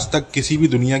 आज तक किसी भी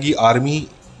दुनिया की आर्मी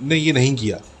ने ये नहीं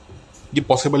किया, ये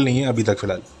पॉसिबल नहीं है अभी तक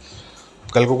फ़िलहाल।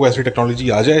 कल को कोई ऐसी टेक्नोलॉजी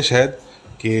आ जाए शायद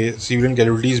कि सिविलियन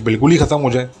कैजुअलिटीज़ बिल्कुल ही ख़त्म हो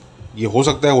जाए, ये हो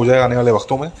सकता है हो जाए आने वाले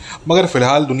वक्तों में। मगर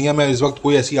फ़िलहाल दुनिया में इस वक्त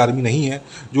कोई ऐसी आर्मी नहीं है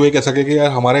जो ये कह सके कि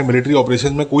यार हमारे मिलिट्री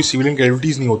ऑपरेशन में कोई सिविलियन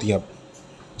कैजुअलिटीज़ नहीं होती हैं। अब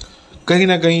कहीं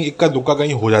ना कहीं इक्का दुक्का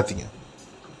कहीं हो जाती हैं,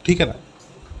 ठीक है ना।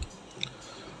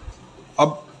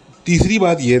 अब तीसरी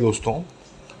बात ये है दोस्तों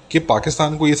कि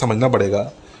पाकिस्तान को ये समझना पड़ेगा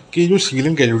कि जो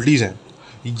सिविलियन कैजुअलिटीज़ हैं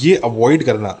ये अवॉइड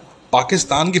करना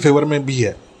पाकिस्तान के फेवर में भी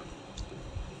है,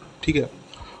 ठीक है।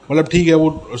 मतलब ठीक है,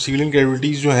 वो सिविलियन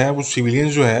कैजुअलिटीज़ जो हैं, वो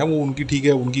सिविलियंस जो हैं, वो उनकी ठीक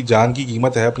है, उनकी जान की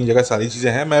कीमत है, अपनी जगह सारी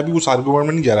चीज़ें हैं, मैं भी उस आर्गूमेंट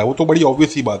में नहीं जा रहा। वो तो बड़ी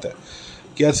ऑब्वियस सी बात है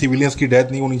कि यार सिविलियंस की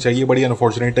डेथ नहीं होनी चाहिए, बड़ी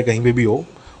अनफॉर्चुनेट है कहीं पे भी हो,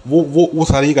 वो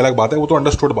सारी एक अलग बात है, वो तो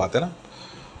अंडरस्टूड बात है ना।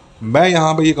 मैं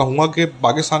यहाँ पे ये कहूँगा कि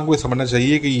पाकिस्तान को ये समझना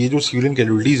चाहिए कि ये जो सिविलियन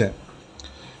कैजुअलिटीज़ हैं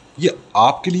ये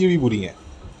आपके लिए भी बुरी हैं,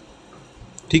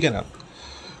 ठीक है ना।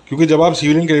 क्योंकि जब आप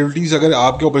सिविलियन कैजुअलिटीज़ अगर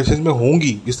आपके ऑपरेशन में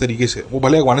होंगी इस तरीके से, वो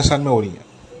भले अफगानिस्तान में हो रही हैं,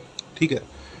 ठीक है,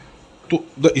 तो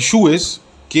द इशू इज़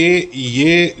कि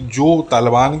ये जो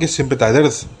तालिबान के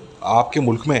सिंपथाइजर्स आपके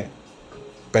मुल्क में,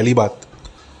 पहली बात,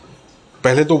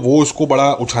 पहले तो वो इसको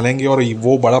बड़ा उछालेंगे और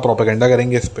वो बड़ा प्रोपेगेंडा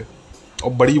करेंगे इस पर,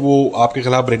 और बड़ी वो आपके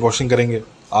ख़िलाफ़ ब्रेन वॉशिंग करेंगे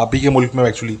आप ही के मुल्क में,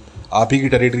 एक्चुअली आप ही की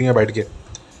टेरिटरी में बैठ के,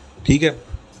 ठीक है।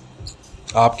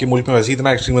 आपके मुल्क में वैसे ही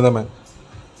इतना एक्सट्रीमिज्म है,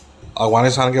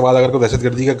 अफगानिस्तान के बाद अगर कोई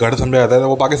दहशतगर्दी का गढ़ समझा जाता है तो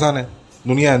वो पाकिस्तान है,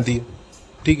 दुनिया जानती है,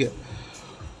 ठीक है।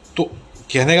 तो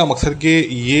कहने का मकसद कि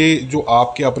ये जो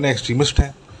आपके अपने एक्सट्रीमिस्ट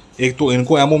हैं, एक तो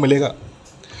इनको एमओ मिलेगा,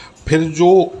 फिर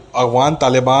जो अफगान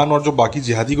तालिबान और जो बाकी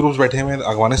जिहादी ग्रुप्स बैठे हुए हैं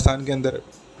अफगानिस्तान के अंदर,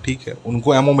 ठीक है,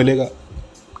 उनको एमओ मिलेगा,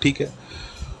 ठीक है।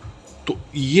 तो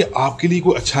ये आपके लिए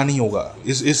कोई अच्छा नहीं होगा।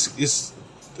 इस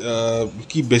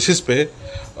की बेसिस पे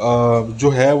जो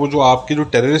है वो जो आपके जो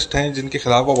टेररिस्ट हैं जिनके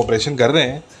ख़िलाफ़ आप ऑपरेशन कर रहे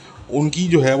हैं, उनकी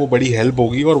जो है वो बड़ी हेल्प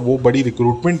होगी और वो बड़ी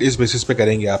रिक्रूटमेंट इस बेसिस पे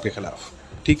करेंगे आपके ख़िलाफ़,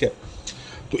 ठीक है।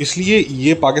 तो इसलिए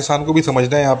ये पाकिस्तान को भी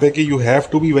समझना है यहाँ पे कि you have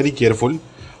to be very careful.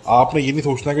 आपने ये नहीं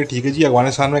सोचना कि ठीक है जी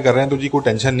अफगानिस्तान में कर रहे हैं तो जी कोई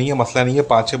टेंशन नहीं है, मसला नहीं है,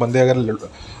 5-6 बंदे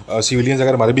अगर सिविलियंस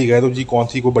अगर मर भी गए तो जी कौन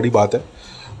सी कोई बड़ी बात है,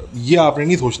 ये आपने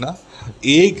नहीं सोचना।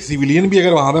 एक सिविलियन भी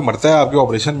अगर वहाँ पे मरता है आपके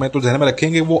ऑपरेशन में तो ध्यान में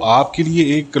रखेंगे वो आपके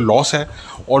लिए एक लॉस है,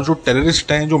 और जो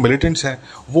टेररिस्ट हैं, जो मिलिटेंट्स हैं,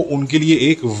 वो उनके लिए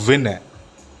एक विन है,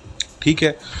 ठीक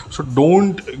है। So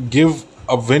don't give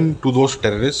a win to those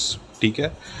terrorist, ठीक है।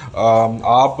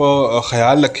 आप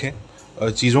ख्याल रखें,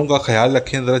 चीज़ों का ख्याल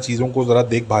रखें, ज़रा चीज़ों को ज़रा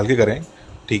देखभाल के करें,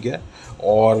 ठीक है।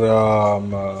 और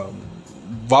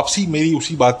वापसी मेरी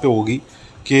उसी बात पे होगी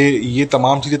कि ये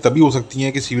तमाम चीज़ें तभी हो सकती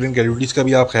हैं कि सिविलियन कैजुअलिटीज़ का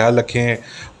भी आप ख्याल रखें,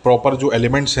 प्रॉपर जो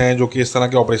एलिमेंट्स हैं जो कि इस तरह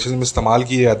के ऑपरेशन में इस्तेमाल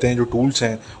किए जाते हैं, जो टूल्स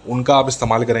हैं उनका आप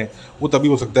इस्तेमाल करें, वो तभी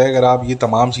हो सकता है अगर आप ये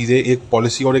तमाम चीज़ें एक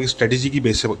पॉलिसी और एक स्ट्रेटजी की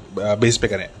बेस पे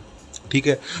करें, ठीक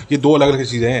है। ये दो अलग अलग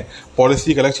चीज़ें हैं,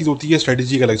 पॉलिसी एक अलग चीज़ होती है,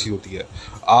 स्ट्रेटजी एक अलग चीज़ होती है।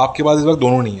 आपके पास इस वक्त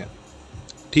दोनों नहीं है,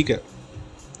 ठीक है।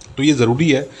 तो ये ज़रूरी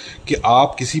है कि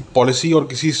आप किसी पॉलिसी और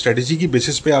किसी स्ट्रेटजी की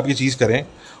बेसिस पे आप ये चीज़ करें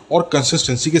और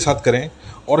कंसिस्टेंसी के साथ करें,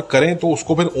 और करें तो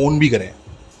उसको फिर ओन भी करें।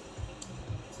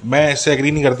 मैं इससे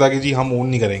एग्री नहीं करता कि जी हम ओन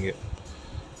नहीं करेंगे।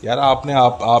 यार आपने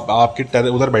आपके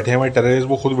उधर बैठे हुए टेररिस्ट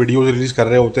वो खुद वीडियोज रिलीज़ कर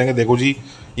रहे होते हैं कि देखो जी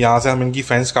यहाँ से हम इनकी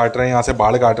फेंस काट रहे हैं, यहाँ से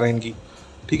बाढ़ काट रहे हैं इनकी,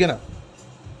 ठीक है ना।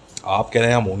 आप कह रहे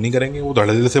हैं हम ओन नहीं करेंगे, वो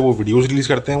धड़ल्ले से वो वीडियोज़ रिलीज़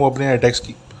करते हैं वो अपने अटैक्स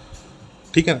की,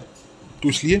 ठीक है ना। तो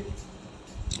इसलिए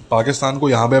पाकिस्तान को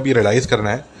यहाँ पे अब ये रियलाइज़ करना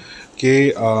है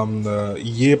कि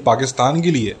ये पाकिस्तान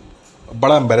के लिए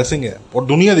बड़ा एम्बेरसिंग है, और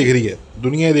दुनिया देख रही है,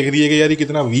 दुनिया देख रही है कि यार ये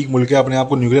कितना वीक मुल्क है, अपने आप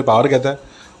को न्यूक्लियर पावर कहता है,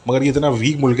 मगर ये इतना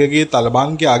वीक मुल्क है कि ये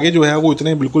तालिबान के आगे जो है वो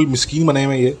इतने बिल्कुल मिस्कीन बने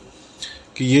हुए ये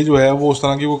कि ये जो है वो उस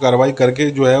तरह की वो कार्रवाई करके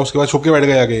जो है उसके बाद छुप के बैठ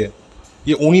गए आगे,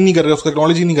 ये ओन ही नहीं कर रहे, उसका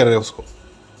एक्नॉलेज ही नहीं कर रहे उसको,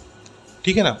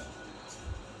 ठीक है ना।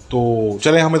 तो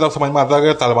चले हमें तब समझ में आता है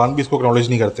कि तालिबान भी इसको एक्नॉलेज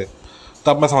नहीं करते,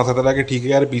 तब मैं समझ सकता था कि ठीक है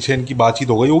यार पीछे इनकी बातचीत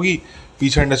हो गई होगी,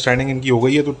 पीछे अंडरस्टैंडिंग इनकी हो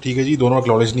गई है, तो ठीक है जी दोनों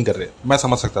एक्नॉलेज नहीं कर रहे, मैं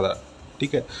समझ सकता था,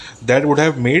 ठीक है। That would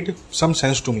have made some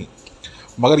sense to me.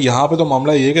 मगर यहाँ पे तो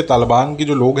मामला ये है कि तालिबान के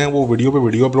जो लोग हैं वो वीडियो पे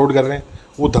वीडियो अपलोड कर रहे हैं,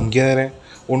 वो धमकियाँ दे रहे हैं।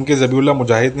 उनके ज़बीउल्लाह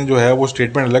मुजाहिद ने जो है वो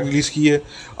स्टेटमेंट अलग रिलीज़ की है,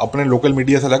 अपने लोकल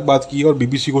मीडिया से अलग बात की है, और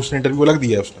BBC को उसने इंटरव्यू अलग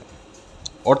दिया है उसने,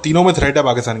 और तीनों में थ्रेट है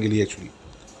पाकिस्तान के लिए एक्चुअली,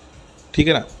 ठीक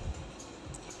है ना।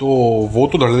 तो वो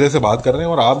तो धड़ल्ले से बात कर रहे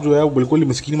हैं और आप जो है वो बिल्कुल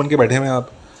मिस्कीन बन के बैठे हुए हैं आप,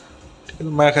 ठीक है।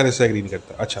 तो मैं खैर इससे एग्री नहीं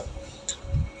करता। अच्छा,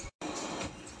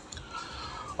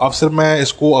 अब सिर्फ मैं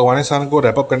इसको अफगानिस्तान को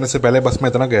रैपअप करने से पहले बस मैं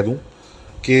इतना कह दूं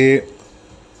कि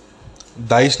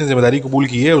दाइश ने जिम्मेदारी कबूल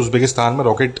की है उज़्बेकिस्तान में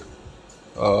रॉकेट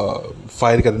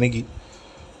फायर करने की।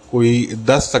 कोई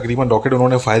 10 तकरीबन रॉकेट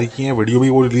उन्होंने फायर किए हैं, वीडियो भी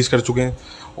वो रिलीज़ कर चुके हैं,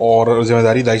 और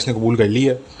जिम्मेदारी दाइश ने कबूल कर ली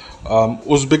है।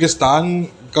 उज़्बेकिस्तान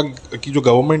की जो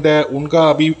गवर्नमेंट है उनका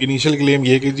अभी इनिशियल क्लेम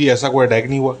ये है कि जी ऐसा कोई अटैक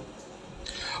नहीं हुआ,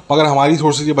 मगर हमारी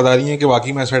सोर्सेज ये बता रही हैं कि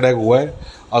वाकई में ऐसा अटैक हुआ है,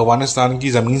 अफगानिस्तान की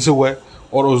ज़मीन से हुआ है,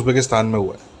 और उज़्बेकिस्तान में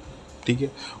हुआ है, ठीक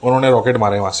है। उन्होंने रॉकेट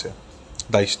मारे वहाँ से,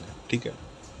 दाइश ने, ठीक है।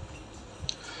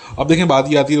 अब देखें,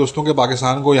 बात ये आती है दोस्तों कि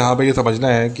पाकिस्तान को यहाँ पे ये समझना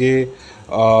है कि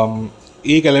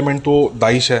एक एलिमेंट तो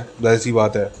दाइश है, ज़ाहिर सी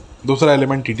बात है, दूसरा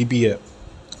एलिमेंट टीटीपी है,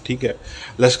 ठीक है।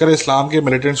 लश्कर इस्लाम के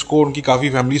मिलिटेंट्स को, उनकी काफ़ी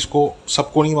फैमिलीज़ को,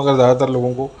 सबको नहीं मगर ज़्यादातर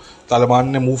लोगों को तालिबान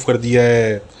ने मूव कर दिया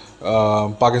है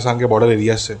पाकिस्तान के बॉर्डर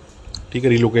एरियाज से, ठीक है,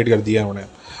 रिलोकेट कर दिया है उन्हें।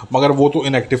 मगर वो तो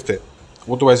इनएक्टिव थे,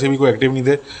 वो तो वैसे भी कोई एक्टिव नहीं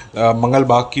थे। मंगल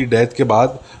बाग की डेथ के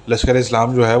बाद लश्कर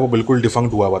इस्लाम जो है वो बिल्कुल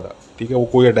डिफंक्ट हुआ था, ठीक है। वो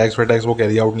कोई अटैक्स वो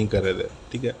कैरी आउट नहीं कर रहे थे,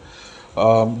 ठीक है।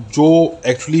 जो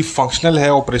एक्चुअली फंक्शनल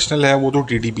है, ऑपरेशनल है, वो तो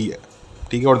टीटीपी है,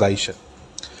 ठीक है, और दाइश है।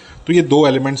 तो ये दो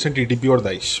एलिमेंट्स हैं, टीटीपी और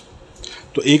दाइश।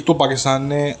 तो एक तो पाकिस्तान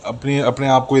ने अपने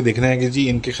आप को ये देखना है कि जी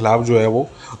इनके ख़िलाफ़ जो है वो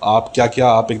आप क्या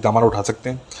आप इकदाम उठा सकते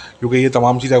हैं, क्योंकि ये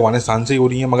तमाम चीज़ें अफ़गानिस्तान से ही हो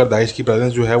रही हैं, मगर दाइश की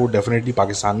प्रेजेंस जो है वो डेफिनेटली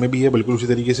पाकिस्तान में भी है, बिल्कुल उसी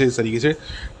तरीके से, इस तरीके से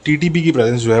टीटीपी की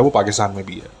प्रेजेंस जो है वो पाकिस्तान में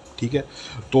भी है, ठीक है।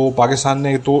 तो पाकिस्तान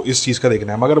ने तो इस चीज़ का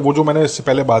देखना है। मगर वो जो मैंने इससे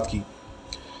पहले बात की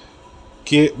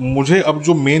कि मुझे अब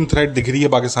जो मेन थ्रेट दिख रही है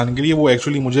पाकिस्तान के लिए, वो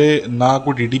एक्चुअली मुझे ना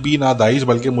कोई टीटीपी ना दाइश,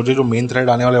 बल्कि मुझे जो मेन थ्रेट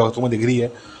आने वाले वक्तों में दिख रही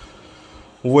है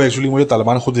वो एक्चुअली मुझे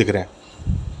तालिबान खुद दिख रहे हैं,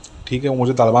 ठीक है। वो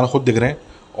मुझे तालिबान खुद दिख रहे हैं।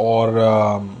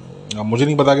 और मुझे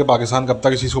नहीं पता कि पाकिस्तान कब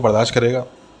तक इस चीज़ को बर्दाश्त करेगा।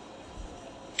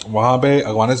 वहाँ पे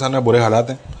अफ़गानिस्तान में बुरे हालात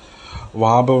हैं,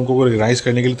 वहाँ पे उनको कोई रिकगनाइज़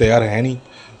करने के लिए तैयार है नहीं।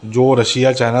 जो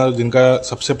रशिया, चाइना, जिनका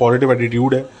सबसे पॉजिटिव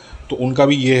एटीट्यूड है, तो उनका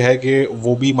भी ये है कि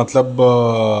वो भी मतलब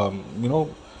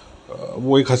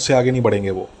वो एक हद से आगे नहीं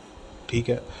बढ़ेंगे वो, ठीक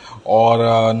है।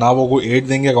 और ना वो कोई एड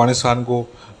देंगे अफ़गानिस्तान को,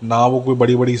 ना वो कोई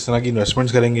बड़ी बड़ी इस तरह की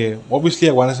इन्वेस्टमेंट्स करेंगे। Obviously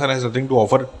Afghanistan has nothing to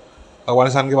offer,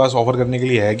 Afghanistan के पास ऑफ़र करने के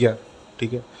लिए है क्या,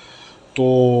 ठीक है।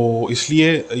 तो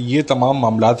इसलिए ये तमाम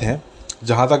मामलात हैं।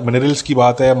 जहाँ तक मिनरल्स की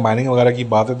बात है, माइनिंग वगैरह की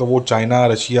बात है, तो वो चाइना,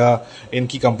 रशिया,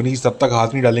 इनकी कंपनीज तब तक हाथ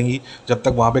नहीं डालेंगी जब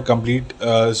तक वहाँ पे कंप्लीट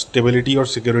स्टेबिलिटी और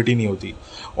सिक्योरिटी नहीं होती।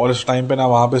 और इस टाइम पे ना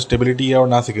वहाँ पे स्टेबिलिटी है और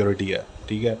ना सिक्योरिटी है,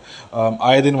 ठीक है।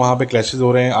 आए दिन वहाँ पे क्लैशेस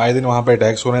हो रहे हैं, आए दिन वहाँ पे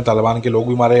अटैक्स हो रहे हैं, तालिबान के लोग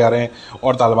भी मारे जा रहे हैं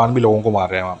और तालिबान भी लोगों को मार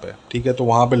रहे हैं वहाँ पे, ठीक है। तो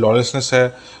वहाँ पे लॉलेसनेस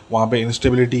है, वहाँ पे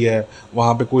इंस्टेबिलिटी है,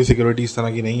 वहाँ पे कोई सिक्योरिटी इस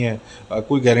तरह की नहीं है,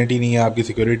 कोई गारंटी नहीं है आपकी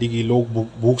सिक्योरिटी की। लोग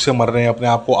भूख से मर रहे हैं, अपने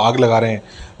आप को आग लगा रहे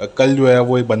हैं। कल जो है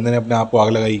वो एक बंदे ने अपने आप को आग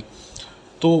लगाई।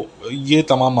 तो ये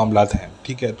तमाम मामलात हैं,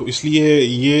 ठीक है। तो इसलिए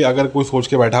ये अगर कोई सोच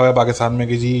के बैठा हुआ है पाकिस्तान में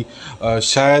कि जी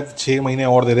शायद 6 महीने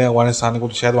और दे दें अफ़गानिस्तान को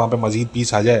तो शायद वहाँ पे मज़ीद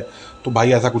पीस आ जाए, तो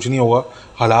भाई ऐसा कुछ नहीं होगा।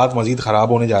 हालात मज़ीद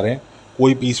ख़राब होने जा रहे हैं,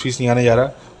 कोई पीस नहीं आने जा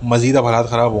रहा, मज़ीद अब हालात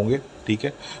ख़राब होंगे, ठीक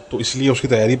है। तो इसलिए उसकी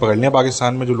तैयारी पकड़ लें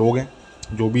पाकिस्तान में जो लोग हैं,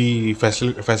 जो भी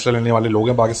फैसला लेने वाले लोग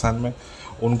हैं पाकिस्तान में,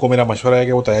 उनको मेरा मशवरा है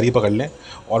कि वो तैयारी पकड़ लें।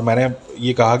 और मैंने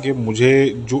ये कहा कि मुझे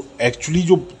जो एक्चुअली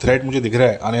जो थ्रेट मुझे दिख रहा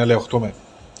है आने वाले वक्तों में,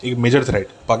 एक मेजर थ्रेट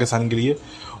पाकिस्तान के लिए,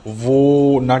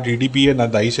 वो ना टीटीपी है ना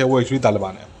दाइश है, वो एक्चुअली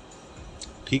तालिबान है,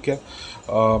 ठीक है।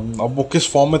 अब वो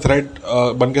किस फॉर्म में थ्रेट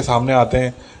बन के सामने आते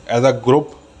हैं, एज अ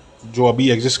ग्रुप जो अभी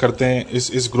एग्जिस्ट करते हैं,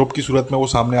 इस ग्रुप की सूरत में वो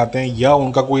सामने आते हैं, या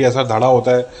उनका कोई ऐसा धड़ा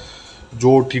होता है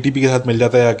जो टीटीपी के साथ मिल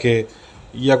जाता है आके,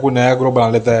 या कोई नया ग्रुप बना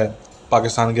लेता है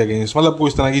पाकिस्तान के अगेंस्ट, मतलब कोई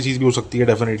इस तरह की चीज़ भी हो सकती है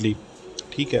डेफिनेटली,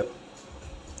 ठीक है,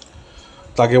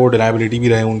 ताकि वो डिनाइबिलिटी भी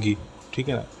रहे उनकी, ठीक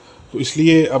है ना। तो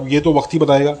इसलिए अब ये तो वक्त ही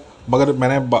बताएगा। मगर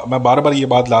मैं बार बार ये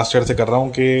बात लास्ट ईयर से कर रहा हूँ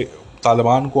कि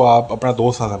तालिबान को आप अपना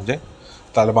दोस्त ना समझें।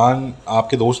 तालिबान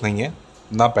आपके दोस्त नहीं है,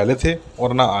 ना पहले थे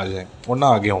और ना आज हैं और ना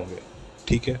आगे होंगे,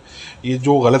 ठीक है। ये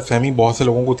जो गलत फहमी बहुत से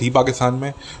लोगों को थी पाकिस्तान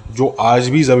में, जो आज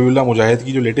भी ज़बीहुल्लाह मुजाहिद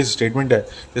की जो लेटेस्ट स्टेटमेंट है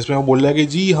जिसमें वो बोल रहा है कि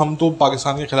जी हम तो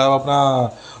पाकिस्तान के ख़िलाफ़ अपना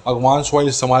अफगान सॉइल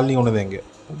इस्तेमाल नहीं होने देंगे,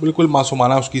 बिल्कुल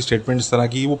मासूमाना उसकी स्टेटमेंट इस तरह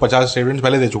की, वो 50 स्टेटमेंट्स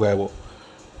पहले दे चुका है वो,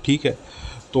 ठीक है।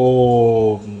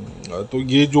 तो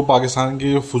ये जो पाकिस्तान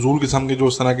के फजूल किस्म के जो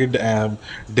इस तरह के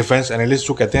डिफेंस एनालिस्ट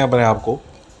जो कहते हैं अपने आप को,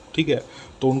 ठीक है,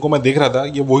 तो उनको मैं देख रहा था,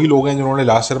 ये वही लोग हैं जिन्होंने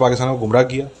लास्ट ईयर पाकिस्तान को गुमराह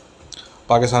किया।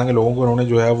 पाकिस्तान के लोगों को इन्होंने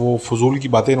जो है वो फजूल की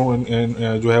बातें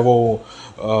जो है वो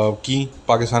की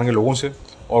पाकिस्तान के लोगों से,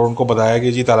 और उनको बताया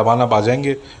कि जी तालिबान अब आ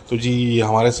जाएंगे तो जी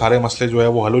हमारे सारे मसले जो है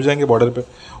वो हल हो जाएंगे बॉर्डर पे,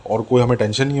 और कोई हमें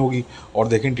टेंशन नहीं होगी। और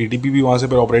देखें टीटीपी भी वहाँ से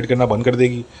फिर ऑपरेट करना बंद कर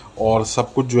देगी, और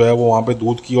सब कुछ जो है वो वहाँ पे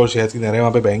दूध की और शहद की नहरें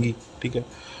वहाँ पे बहेंगी, ठीक है।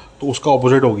 तो उसका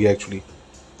अपोजिट हो गया एक्चुअली।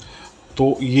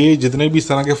 तो ये जितने भी इस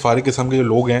तरह के फारिग किस्म के जो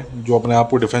लोग हैं जो अपने आप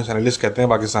को डिफेंस एनालिस्ट कहते हैं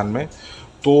पाकिस्तान में,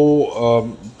 तो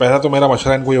पहला तो मेरा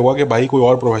मशवरा इनको ये होगा कि भाई कोई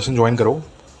और प्रोफेशन ज्वाइन करो,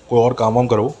 कोई और काम वाम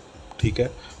करो, ठीक है।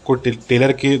 कोई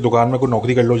टेलर की दुकान में कोई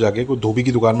नौकरी कर लो जाके, कोई धोबी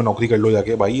की दुकान में नौकरी कर लो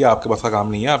जाके, भाई ये आपके पास का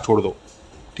काम नहीं है, आप छोड़ दो,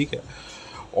 ठीक है।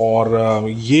 और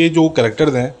ये जो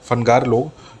कैरेक्टर्स हैं फनकार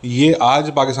लोग, ये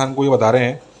आज पाकिस्तान को ये बता रहे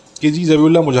हैं कि जी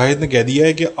ज़बीहुल्लाह मुजाहिद ने कह दिया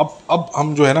है कि अब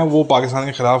हम जो है ना वो पाकिस्तान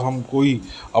के ख़िलाफ़ हम कोई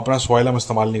अपना सॉइल हम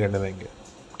इस्तेमाल नहीं करने देंगे,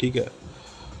 ठीक है।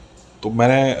 तो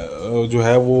मैंने जो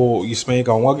है वो इसमें ये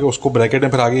कहूँगा कि उसको ब्रैकेट में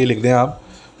फिर आगे ये लिख दें आप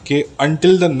कि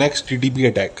until the next TTP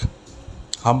attack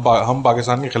हम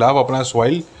पाकिस्तान के ख़िलाफ़ अपना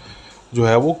सॉइल जो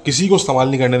है वो किसी को इस्तेमाल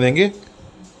नहीं करने देंगे,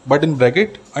 but in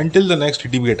bracket until the next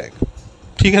TTP attack.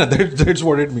 ठीक है ना, दैट्स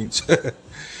व्हाट इट मीन्स।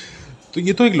 तो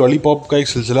ये तो एक लॉलीपॉप का एक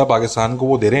सिलसिला पाकिस्तान को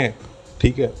वो दे रहे हैं,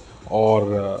 ठीक है,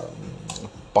 और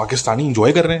पाकिस्तानी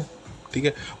इंजॉय कर रहे हैं। ठीक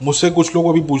है, मुझसे कुछ लोग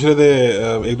अभी पूछ रहे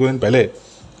थे एक दो दिन पहले,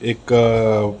 एक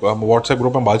व्हाट्सएप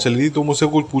ग्रुप में बात चल रही थी, तो मुझसे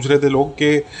कुछ पूछ रहे थे लोग कि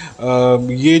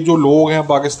ये जो लोग हैं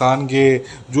पाकिस्तान के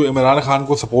जो इमरान खान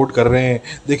को सपोर्ट कर रहे हैं,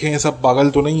 देखें ये सब पागल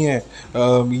तो नहीं है,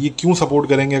 ये क्यों सपोर्ट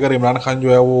करेंगे अगर इमरान खान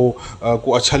जो है वो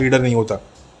को अच्छा लीडर नहीं होता।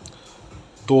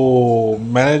 तो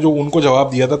मैंने जो उनको जवाब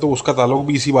दिया था तो उसका ताल्लुक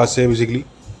भी इसी बात से है बेसिकली,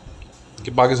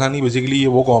 कि पाकिस्तानी बेसिकली ये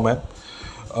वो कौम है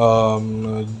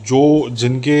जो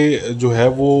जिनके जो है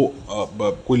वो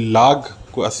कोई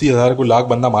 80,000 कोई लाख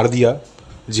बंदा मार दिया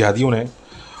जिहादियों ने,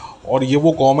 और ये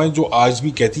वो कौम है जो आज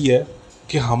भी कहती है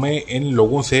कि हमें इन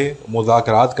लोगों से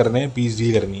मुज़ाकरात करने, पीस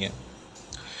डील करनी है।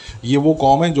 ये वो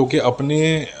कौम है जो कि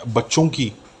अपने बच्चों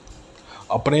की,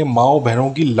 अपने माओ बहनों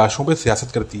की लाशों पे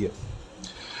सियासत करती है।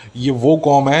 ये वो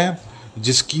कौम है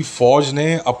जिसकी फ़ौज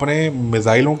ने अपने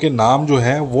मिज़ाइलों के नाम जो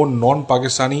हैं वो नॉन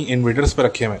पाकिस्तानी इन्वेडर्स पे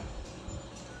रखे हुए हैं।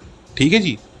 ठीक है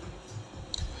जी।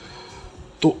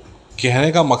 तो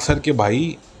कहने का मकसद कि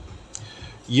भाई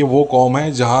ये वो कौम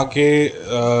है जहाँ के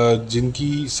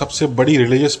जिनकी सबसे बड़ी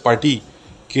रिलीजियस पार्टी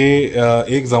के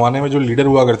एक ज़माने में जो लीडर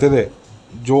हुआ करते थे,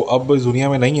 जो अब इस दुनिया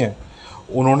में नहीं है,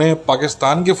 उन्होंने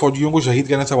पाकिस्तान के फ़ौजियों को शहीद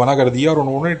करने से मना कर दिया और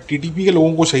उन्होंने टीटीपी के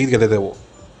लोगों को शहीद कहते थे। वो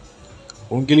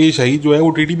उनके लिए शहीद जो है वो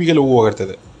टीटीपी के लोग हुआ करते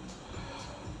थे।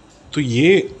 तो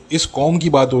ये इस कौम की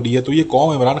बात हो रही है, तो ये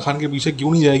कौम इमरान खान के पीछे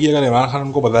क्यों नहीं जाएगी अगर इमरान खान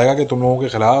उनको बताएगा कि तुम लोगों के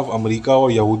ख़िलाफ़ अमेरिका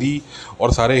और यहूदी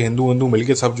और सारे हिंदू मिल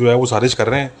के सब जो है वो साजिश कर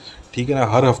रहे हैं। ठीक है ना,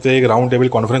 हर हफ्ते एक राउंड टेबल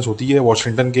कॉन्फ्रेंस होती है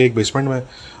वाशिंगटन के एक बेसमेंट में,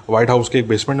 वाइट हाउस के एक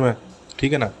बेसमेंट में,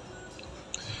 ठीक है ना,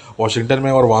 वाशिंगटन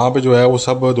में, और वहाँ पे जो है वो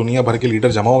सब दुनिया भर के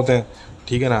लीडर जमा होते हैं।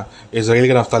 ठीक है ना, इसराइल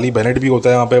का नफ्ताली बेनेट भी होता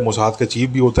है वहाँ पे, मोसाद का चीफ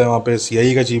भी होता है वहाँ पे,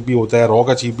 सीआईए का चीफ भी होता है, रॉ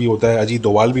का चीफ भी होता है, अजीत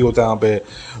डोवाल भी होता है वहाँ पे,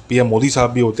 पीएम मोदी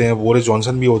साहब भी होते हैं, बोरिस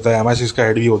जॉनसन भी होता है, MI6 का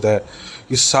हेड भी होता है।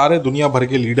 ये सारे दुनिया भर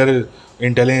के लीडर,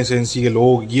 इंटेलिजेंस एजेंसी के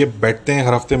लोग ये बैठते हैं,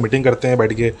 हर हफ्ते मीटिंग करते हैं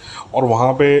बैठ के, और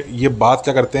वहाँ पर ये बात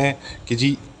क्या करते हैं कि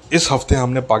जी इस हफ्ते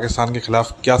हमने पाकिस्तान के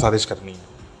ख़िलाफ़ क्या साजिश करनी है।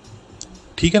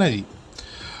 ठीक है ना जी।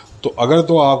 तो अगर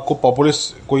तो आपको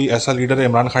पॉपुलिस्ट कोई ऐसा लीडर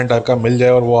इमरान खान टाइप का मिल जाए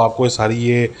और वो आपको सारी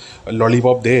ये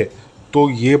लॉलीपॉप दे, तो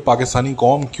ये पाकिस्तानी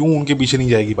कौम क्यों उनके पीछे नहीं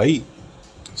जाएगी भाई?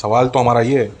 सवाल तो हमारा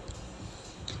ये है।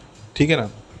 ठीक है ना,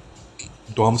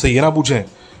 तो हमसे ये ना पूछें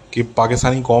कि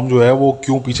पाकिस्तानी कौम जो है वो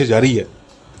क्यों पीछे जा रही है,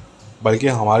 बल्कि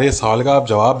हमारे सवाल का आप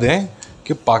जवाब दें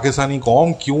कि पाकिस्तानी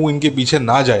कौम क्यों इनके पीछे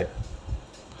ना जाए,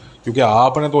 क्योंकि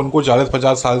आपने तो उनको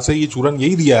 40-50 साल से ये चूरन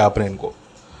यही दिया है।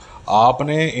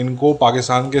 आपने इनको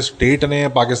पाकिस्तान के स्टेट ने,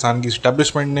 पाकिस्तान की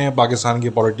इस्टेब्लिशमेंट ने, पाकिस्तान के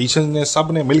पॉलिटिशियंस ने,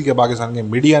 सब ने मिल के, पाकिस्तान के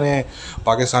मीडिया ने,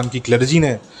 पाकिस्तान की क्लर्जी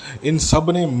ने, इन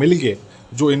सब ने मिल के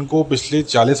जो इनको पिछले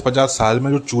 40-50 साल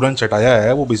में जो चूरन चटाया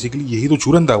है, वो बेसिकली यही तो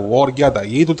चूरन था। वो और क्या था?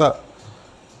 यही तो था।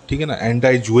 ठीक है ना,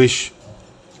 एंटी जूइश,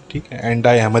 ठीक है, एंटी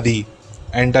अहमदी,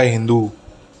 एंटी हिंदू,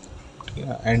 ठीक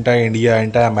है, anti India,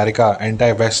 anti America,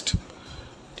 anti waste.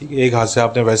 ठीक है, एक हाथ से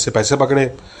आपने वेस्ट से पैसे पकड़े,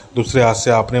 दूसरे हाथ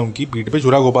से आपने उनकी पीठ पे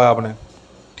छुरा घोंपाया आपने।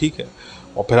 ठीक है,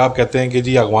 और फिर आप कहते हैं कि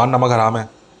जी अगवान नमक हराम है,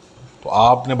 तो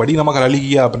आपने बड़ी नमक हराली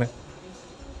की है आपने।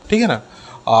 ठीक है ना,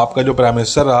 आपका जो प्राइम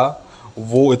मिनिस्टर रहा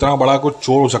वो इतना बड़ा कुछ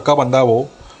चोर उचक्का बंदा है वो,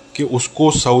 कि उसको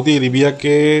सऊदी अरेबिया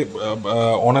के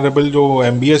ऑनरेबल जो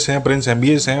MBS हैं, प्रिंस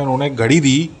MBS हैं, उन्होंने घड़ी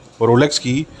दी रोलेक्स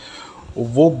की,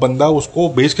 वो बंदा उसको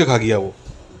बेच के खा गया वो।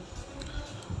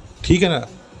 ठीक है ना,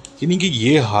 यानी कि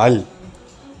ये हाल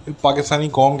पाकिस्तानी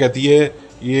कौम कहती है।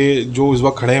 ये जो इस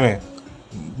वक्त खड़े हुए हैं,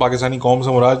 पाकिस्तानी कौम से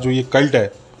मुराद जो ये कल्ट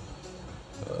है,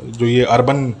 जो ये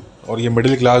अर्बन और ये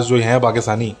मिडिल क्लास जो हैं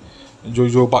पाकिस्तानी, जो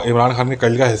जो इमरान खान के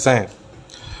कल्ट का हिस्सा हैं,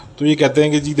 तो ये कहते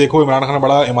हैं कि जी देखो इमरान खान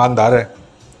बड़ा ईमानदार है।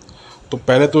 तो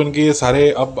पहले तो इनके ये सारे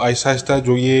अब आहिस्ता आहिस्ता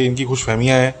जो ये इनकी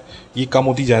खुशफहमियाँ हैं ये कम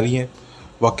होती जा रही हैं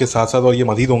वक्त के साथ साथ, और ये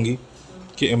मज़ीद होंगी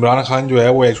कि इमरान खान जो है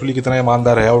वो एक्चुअली कितना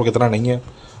ईमानदार है और कितना नहीं है।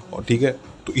 और ठीक है,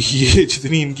 तो ये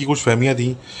जितनी इनकी कुछ फहमियाँ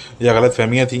थी या गलत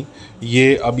फहमियाँ थी,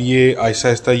 ये अब ये आहिस्ता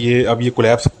आहिस्ता ये अब ये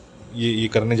कोलैप्स ये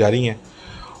करने जा रही हैं।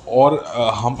 और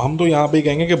हम तो यहाँ पे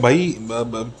कहेंगे कि भाई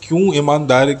क्यों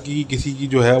ईमानदार की किसी की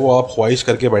जो है वो आप ख्वाहिश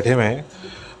करके बैठे हुए हैं।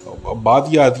 बात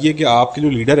ये आती है कि आपके जो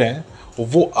लीडर हैं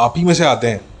वो आप ही में से आते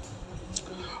हैं।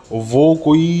 वो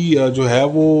कोई जो है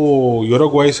वो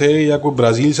यूरुग्वाई से या कोई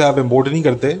ब्राज़ील से आप इम्पोर्ट नहीं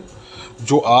करते।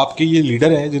 जो आपके ये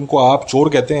लीडर हैं जिनको आप चोर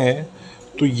कहते हैं,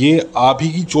 तो ये आप ही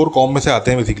की चोर कौम में से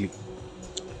आते हैं बेसिकली।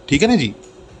 ठीक है ना जी।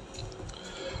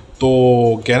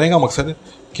 तो कहने का मकसद है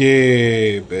कि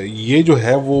ये जो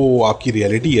है वो आपकी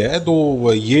रियलिटी है,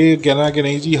 तो ये कहना कि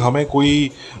नहीं जी हमें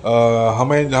कोई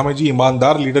हमें हमें जी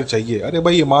ईमानदार लीडर चाहिए। अरे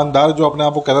भाई, ईमानदार जो अपने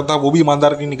आप को कहता था वो भी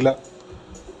ईमानदार नहीं निकला।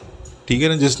 ठीक है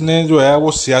ना, जिसने जो है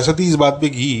वो सियासत ही इस बात पे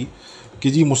की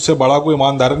कि जी मुझसे बड़ा कोई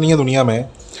ईमानदार नहीं है दुनिया में,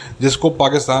 जिसको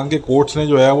पाकिस्तान के कोर्ट्स ने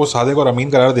जो है वो सादिक और अमीन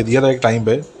करार दे दिया था एक टाइम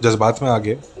पे जज्बात में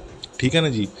आके। ठीक है ना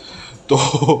जी। तो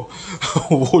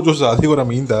वो जो सादिक और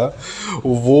अमीन था,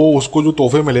 वो उसको जो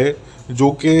तोहफे मिले जो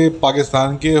कि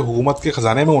पाकिस्तान के हुकूमत के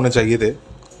ख़जाने में होने चाहिए थे,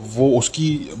 वो उसकी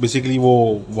बेसिकली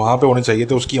वो वहाँ पे होने चाहिए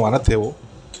थे, उसकी अमानत थे वो,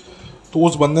 तो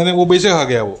उस बंदे ने वो बेचे खा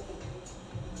गया वो।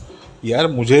 यार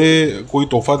मुझे कोई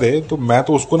तोहफा दे तो मैं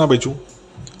तो उसको ना बेचूं।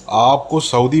 आपको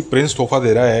सऊदी प्रिंस तोहफा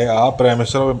दे रहा है, आप प्राइम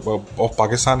मिनिस्टर ऑफ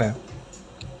पाकिस्तान है,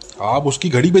 आप उसकी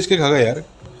घड़ी बेच के खा गए यार।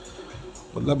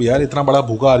 मतलब यार इतना बड़ा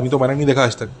भूखा आदमी तो मैंने नहीं देखा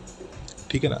आज तक।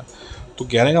 ठीक है ना। तो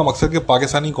कहने का मकसद कि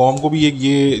पाकिस्तानी कौम को भी एक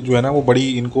ये जो है ना वो बड़ी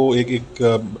इनको एक एक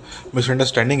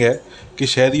मिसअंडरस्टैंडिंग है कि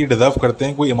शायद ये डिज़र्व करते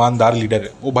हैं कोई ईमानदार लीडर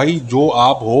है। वो भाई जो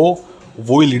आप हो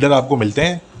वो ही लीडर आपको मिलते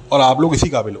हैं और आप लोग इसी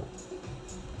काबिल हो।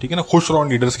 ठीक है ना। खुश रहो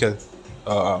लीडर्स के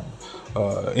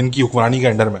इनकी हुक्मरानी के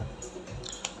अंडर में।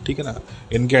 ठीक है ना।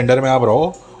 इनके अंडर में आप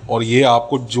रहो और ये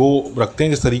आपको जो रखते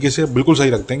हैं जिस तरीके से बिल्कुल सही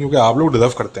रखते हैं, क्योंकि आप लोग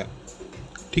डिज़र्व करते हैं।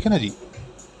 ठीक है ना जी।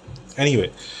 Anyway,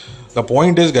 the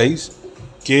point is guys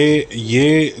कि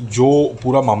ये जो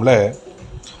पूरा मामला है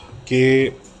कि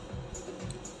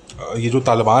ये जो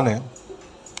तालिबान है,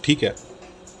 ठीक है,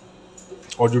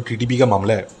 और जो टीटीपी का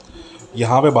मामला है,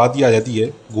 यहाँ पे बात ये आ जाती है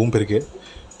घूम फिर के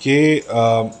कि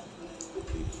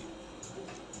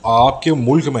आपके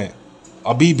मुल्क में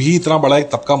अभी भी इतना बड़ा एक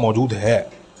तबका मौजूद है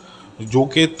जो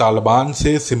कि तालिबान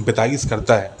से सिंपैथाइज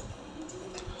करता है।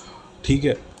 ठीक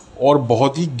है। और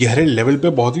बहुत ही गहरे लेवल पे,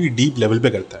 बहुत ही डीप लेवल पे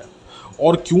करता है।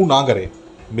 और क्यों ना करे,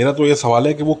 मेरा तो ये सवाल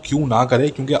है कि वो क्यों ना करे,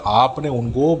 क्योंकि आपने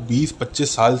उनको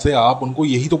 20-25 साल से आप उनको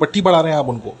यही तो पट्टी पढ़ा रहे हैं आप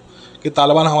उनको कि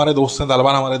तालिबान हमारे दोस्त हैं,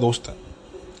 तालिबान हमारे दोस्त हैं।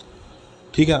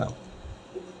 ठीक है ना।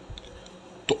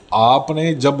 तो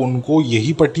आपने जब उनको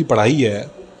यही पट्टी पढ़ाई है,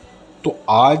 तो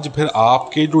आज फिर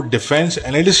आपके जो डिफेंस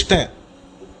एनालिस्ट हैं,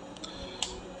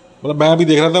 मतलब मैं अभी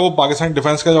देख रहा था वो पाकिस्तान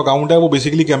डिफेंस का जो अकाउंट है वो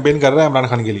बेसिकली कैंपेन कर रहा है इमरान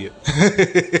खान के लिए।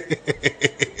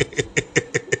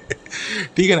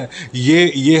 ठीक है ना।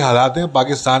 ये हालात हैं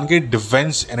पाकिस्तान के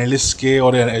डिफेंस एनालिस्ट के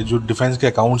और जो डिफेंस के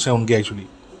अकाउंट्स हैं उनके, actually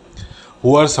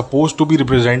who are supposed to be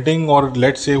representing, or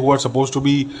let's say who are supposed to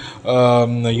be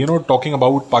talking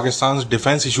about Pakistan's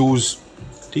defense issues,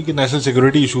 ठीक है, नेशनल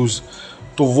सिक्योरिटी इश्यूज,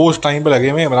 तो वो उस टाइम पे लगे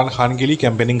हुए इमरान खान के लिए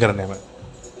कैंपेनिंग करने में।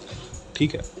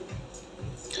 ठीक है।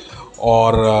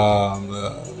 और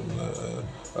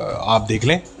आप देख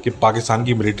लें कि पाकिस्तान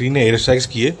की मिलिट्री ने एयर स्ट्राइक्स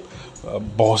किए,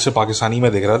 बहुत से पाकिस्तानी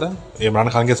मैं देख रहा था, इमरान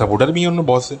खान के सपोर्टर भी हैं उनमें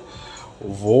बहुत से,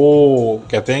 वो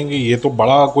कहते हैं कि ये तो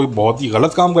बड़ा कोई बहुत ही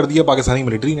गलत काम कर दिया पाकिस्तानी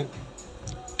मिलिट्री ने।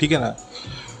 ठीक है ना।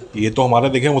 ये तो हमारे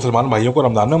देखें मुसलमान भाइयों को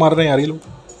रमज़ान में मार रहे हैं यार ये लोग।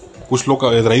 कुछ लोग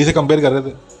इजराइल से कंपेयर कर रहे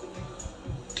थे।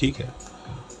 ठीक है।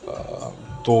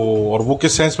 तो और वो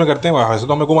किस सेंस में करते हैं, वैसे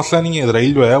तो हमें कोई मसला नहीं है।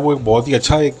 इजराइल जो है वो एक बहुत ही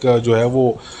अच्छा एक जो है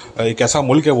वो एक ऐसा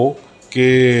मुल्क है वो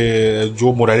कि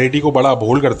जो मोरालिटी को बड़ा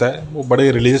अपहोल्ड करता है, वो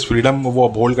बड़े रिलीजियस फ्रीडम वो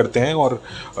अपहोल्ड करते हैं और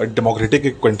डेमोक्रेटिक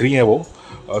एक कंट्री है वो।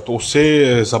 तो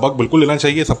उससे सबक बिल्कुल लेना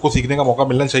चाहिए, सबको सीखने का मौका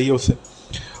मिलना चाहिए उससे।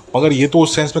 मगर ये तो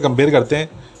उस सेंस में कंपेयर करते हैं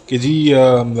कि जी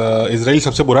इजराइल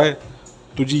सबसे बुरा है,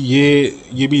 तो जी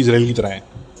ये भी इजराइल की तरह है।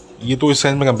 ये तो इस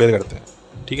सेंस में कंपेयर करते हैं।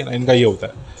 ठीक है ना। इनका ये होता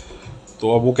है।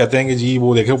 तो अब वो कहते हैं कि जी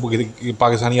वो देखे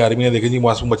पाकिस्तानी आर्मी ने देखे जी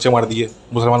मासूम बच्चे मार दिए,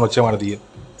 मुसलमान बच्चे मार दिए।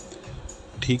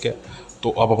 ठीक है। तो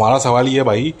अब हमारा सवाल ये है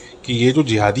भाई कि ये जो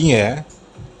जिहादी हैं,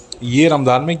 ये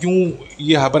रमज़ान में क्यों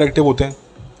ये हाइपर एक्टिव होते हैं?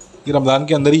 ये रमज़ान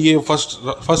के अंदर ही ये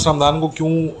फर्स्ट रमज़ान को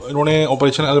क्यों इन्होंने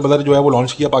ऑपरेशन अल बदर जो है वो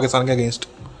लॉन्च किया पाकिस्तान के अगेंस्ट?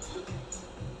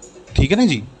 ठीक है ना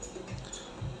जी।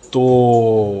 तो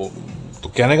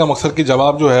कहने का मकसद कि जब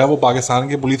आप जो है वो पाकिस्तान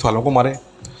के पुलिस वालों को मारें,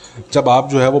 जब आप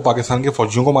जो है वो पाकिस्तान के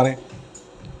फ़ौजियों को मारें,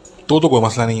 तो कोई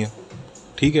मसला नहीं है।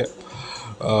 ठीक है।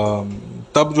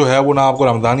 तब जो है वो ना आपको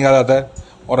रमज़ान याद आता है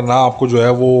और ना आपको जो है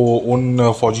वो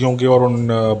उन फ़ौजियों के और उन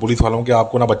पुलिस वालों के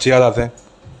आपको ना बच्चे याद आते हैं।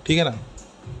 ठीक है ना।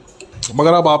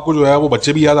 मगर अब आपको जो है वो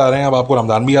बच्चे भी याद आ रहे हैं, अब आपको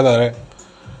रमज़ान भी याद आ रहा है।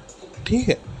 ठीक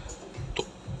है। तो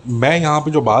मैं यहाँ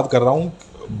पे जो बात कर रहा हूँ,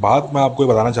 बात मैं आपको ये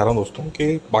बताना चाह रहा हूँ दोस्तों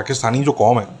कि पाकिस्तानी जो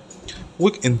कौम है वो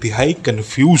एक इंतहाई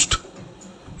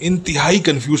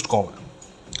कन्फ्यूज्ड कौम है।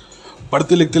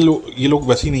 पढ़ते लिखते ये लोग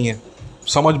वैसे ही नहीं है,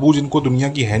 समझ बूझ इनको दुनिया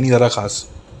की है नहीं ज़्यादा ख़ास,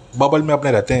 बबल में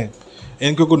अपने रहते हैं।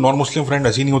 इनके कोई नॉन मुस्लिम फ्रेंड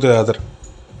ऐसे ही नहीं होते ज़्यादातर,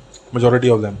 मेजॉरिटी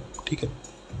ऑफ देम। ठीक है।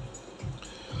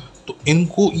 तो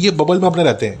इनको ये बबल में अपने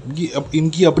रहते हैं, ये अब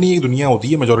इनकी अपनी एक दुनिया होती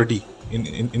है मेजॉरिटी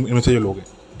इनमें से जो लोग हैं।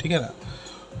 ठीक है ना।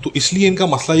 तो इसलिए इनका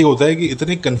मसला ये होता है कि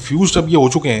इतने कन्फ्यूज्ड अब ये हो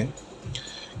चुके हैं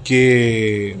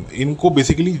कि इनको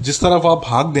बेसिकली जिस तरफ आप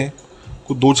हाँक दें,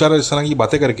 कुछ दो चार इस तरह की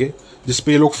बातें करके जिस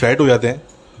पे ये लोग फ्लैट हो जाते हैं,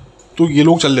 तो ये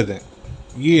लोग चल लेते हैं।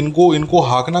 ये इनको इनको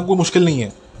हाँकना कोई मुश्किल नहीं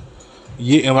है।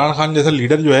 ये इमरान खान जैसा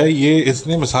लीडर जो है, ये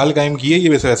इसने मिसाल कायम की है। ये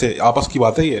वैसे वैसे आपस की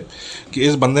बात है ये, कि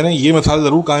इस बंदे ने ये मिसाल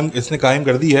ज़रूर कायम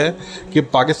कर दी है कि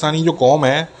पाकिस्तानी जो कौम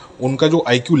है उनका जो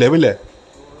IQ लेवल है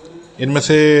इनमें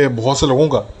से बहुत से लोगों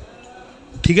का,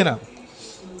 ठीक है ना।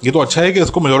 ये तो अच्छा है कि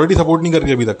इसको मेजॉरिटी सपोर्ट नहीं कर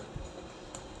रही अभी तक,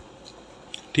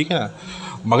 ठीक है ना।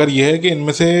 मगर यह है कि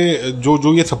इनमें से जो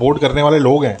जो ये सपोर्ट करने वाले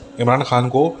लोग हैं इमरान खान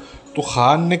को, तो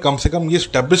खान ने कम से कम ये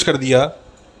स्टैब्लिश कर दिया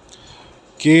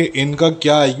कि इनका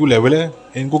क्या IQ लेवल है,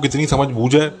 इनको कितनी समझ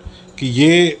बूझ है, कि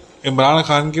ये इमरान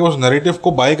खान के उस नैरेटिव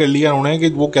को बाय कर लिया उन्होंने कि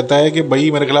वो कहता है कि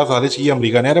भाई मेरे खिलाफ साजिश की है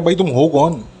अमेरिका ने। अरे भाई तुम हो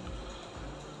कौन,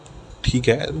 ठीक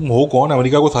है, तुम हो कौन,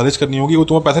 अमेरिका को साजिश करनी होगी, वो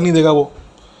तुम्हें पैसा नहीं देगा। वो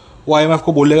IMF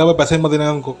को बोलेगा भाई पैसे मत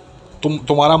देना उनको,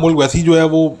 तुम्हारा मुल्क वैसे ही जो है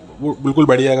वो बिल्कुल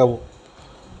बैठ जाएगा वो,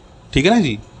 ठीक है ना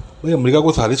जी। भाई अमेरिका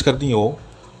को साजिश करनी हो,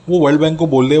 वो वर्ल्ड बैंक को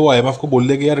बोल दे, वो IMF को बोल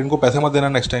दे कि यार इनको पैसे मत देना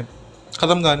नेक्स्ट टाइम,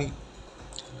 ख़त्म कहानी,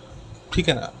 ठीक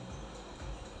है ना।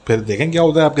 फिर देखें क्या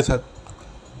होता है आपके साथ।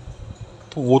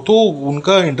 तो वो तो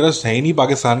उनका इंटरेस्ट है ही नहीं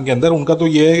पाकिस्तान के अंदर। उनका तो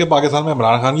ये है कि पाकिस्तान में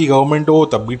इमरान खान की गवर्नमेंट हो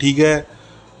तब भी ठीक है,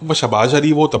 बस शहबाज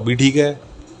शरीफ हो तब भी ठीक है,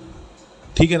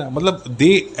 ठीक है ना। मतलब they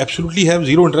absolutely have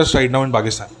zero interest right now in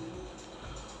Pakistan.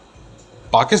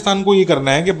 Pakistan को ये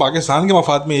करना है कि पाकिस्तान के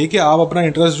मफाद में ये कि आप अपना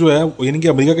इंटरेस्ट जो है, यानी कि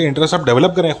अमेरिका का इंटरेस्ट आप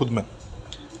डेवलप करें खुद में,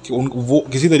 कि वो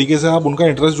किसी तरीके से आप उनका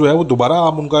इंटरेस्ट जो है वो दोबारा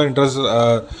आप उनका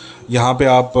इंटरेस्ट यहाँ पे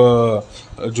आप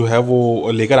जो है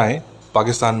वो लेकर आएँ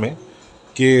पाकिस्तान में,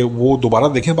 कि वो दोबारा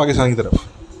देखें पाकिस्तान की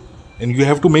तरफ। And you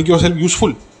have to make yourself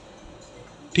useful,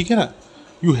 ठीक है ना,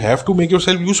 you have to make your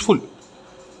self useful.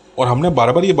 और हमने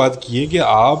बार बार ये बात की है कि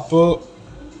आप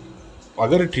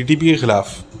अगर TTP के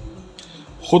ख़िलाफ़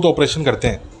ख़ुद ऑपरेशन करते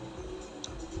हैं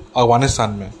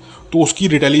अफ़गानिस्तान में, तो उसकी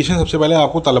रिटेलिएशन सबसे पहले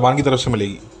आपको तालिबान की तरफ से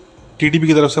मिलेगी, TTP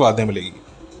की तरफ से बाद में मिलेगी।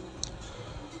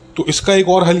 तो इसका एक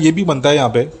और हल ये भी बनता है यहाँ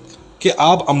पे कि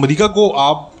आप अमेरिका को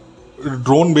आप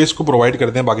ड्रोन बेस को प्रोवाइड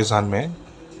करते हैं पाकिस्तान में।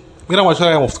 मेरा मशवरा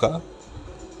है मुफ्त का,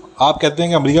 आप कहते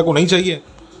हैं कि अमेरिका को नहीं चाहिए,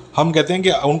 हम कहते हैं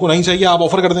कि उनको नहीं चाहिए, आप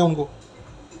ऑफ़र कर दें उनको,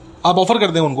 आप ऑफ़र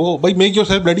कर दें उनको, भाई make your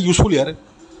self bloody useful यार,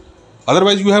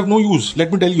 otherwise you have no use,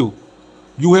 let me tell you,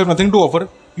 you have nothing to offer,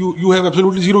 you have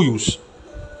absolutely zero use,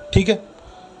 ठीक है।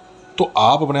 तो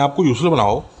आप अपने आप को यूज़फुल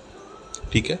बनाओ,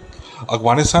 ठीक है।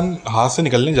 अफगानिस्तान हाथ से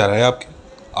निकलने जा रहा है आपके,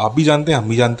 आप भी जानते हैं, हम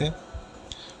भी जानते हैं।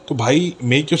 तो भाई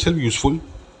make yourself useful.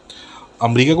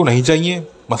 America को नहीं चाहिए,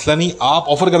 मसला नहीं, आप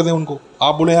ऑफ़र कर दें उनको,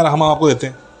 आप बोले यार हम आपको देते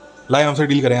हैं, लाए हमसे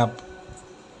डील करें,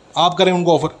 आप करें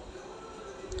उनको ऑफ़र।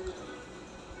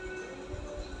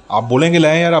 आप बोलेंगे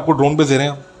लाएं यार आपको ड्रोन पे दे रहे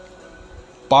हैं हम,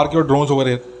 park your drones over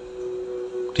air,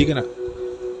 ठीक है ना।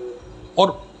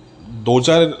 और दो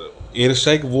चार एयर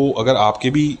स्ट्राइक वो अगर आपके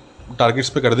भी टारगेट्स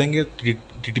पे कर देंगे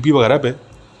TTP वगैरह पे,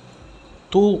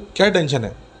 तो क्या टेंशन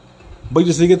है भाई।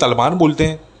 जैसे कि तालिबान बोलते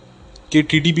हैं कि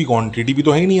TTP कौन, TTP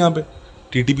तो है ही नहीं यहाँ पे,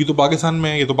 TTP तो पाकिस्तान में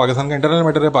है, ये तो पाकिस्तान का इंटरनल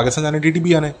मैटर है, पाकिस्तान जाने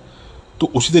TTP आने।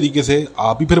 तो उसी तरीके से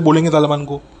आप भी फिर बोलेंगे तालिबान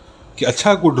को कि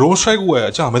अच्छा कोई ड्रोन स्ट्राइक हुआ है,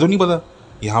 अच्छा हमें तो नहीं पता,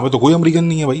 यहाँ पे तो कोई अमेरिकन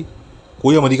नहीं है भाई,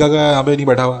 कोई अमेरिका का यहाँ पे नहीं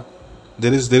बैठा हुआ,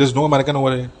 there is no American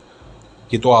over है,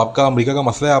 ये तो आपका अमेरिका का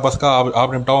मसला है आपस का,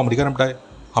 आप निपटाओ, अमेरिका निपटाए,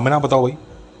 हमें ना बताओ भाई,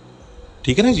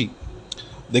 ठीक है ना जी।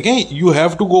 देखें, you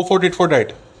have to go for it for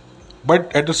that,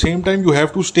 but at the same time you have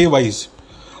to stay wise.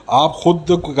 आप खुद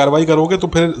कार्रवाई करोगे तो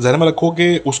फिर जहन में रखो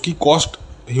कि उसकी कॉस्ट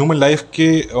ह्यूमन लाइफ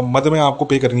के मद में आपको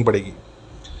पे करनी पड़ेगी।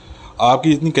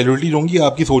 आपकी जितनी कैजुअलिटीज होंगी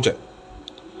आपकी सोच है।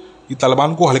 ये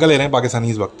तालिबान को हल्का ले रहे हैं पाकिस्तानी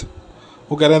इस वक्त,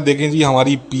 वो कह रहे हैं देखें जी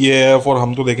हमारी PAF, और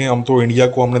हम तो देखें, हम तो इंडिया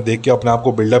को हमने देख के अपने आप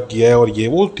को बिल्डअप किया है और ये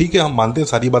वो, ठीक है हम मानते हैं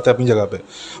सारी बातें अपनी जगह पे।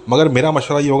 मगर मेरा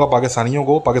मशवरा ये होगा पाकिस्तानियों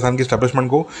को, पाकिस्तान की एस्टेब्लिशमेंट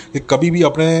को, कि कभी भी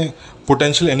अपने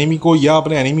पोटेंशियल एनिमी को या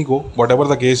अपने एनिमी को, whatever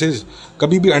the case is,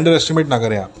 कभी भी अंडर एस्टिमेट ना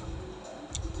करें आप,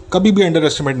 कभी भी अंडर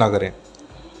एस्टिमेट ना करें,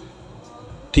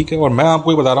 ठीक है। और मैं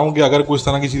आपको ये बता रहा हूँ कि अगर कोई इस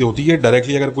तरह की चीज़ होती है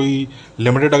डायरेक्टली, अगर कोई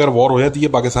लिमिटेड अगर वॉर हो जाती है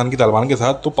पाकिस्तान की तालिबान के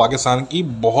साथ, तो पाकिस्तान की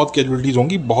बहुत कैजुअलिटीज़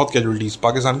होंगी, बहुत कैजुअलिटीज़।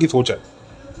 पाकिस्तान की सोच है,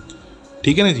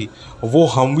 ठीक है ना जी। वो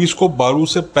हम भी इसको बारूद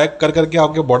से पैक कर करके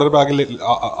आपके बॉर्डर पे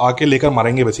आके लेकर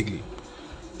मारेंगे बेसिकली,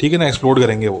 ठीक है ना, एक्सप्लोड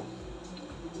करेंगे वो।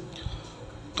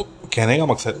 तो कहने का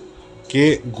मकसद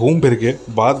कि घूम फिर के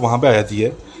बात वहाँ पे आ जाती है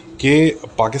कि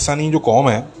पाकिस्तानी जो कौम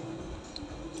है,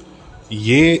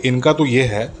 ये इनका तो ये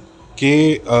है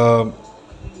कि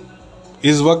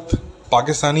इस वक्त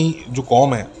पाकिस्तानी जो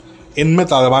कौम है, इनमें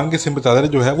तालिबान के सिंपथाइजर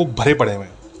जो है वो भरे पड़े हुए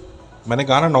हैं। मैंने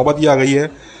कहा ना, नौबत ये आ गई है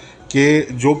कि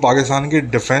जो पाकिस्तान के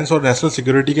डिफेंस और नेशनल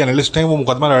सिक्योरिटी के एनालिस्ट हैं वो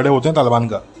मुकदमा लड़ रहे होते हैं तालिबान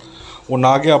का। वो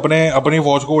ना कि अपने अपनी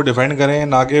फ़ौज को वो डिफेंड करें,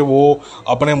 ना कि वो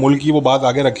अपने मुल्क की वो बात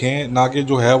आगे रखें, ना कि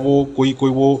जो है वो कोई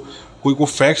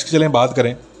फैक्ट्स की चलें बात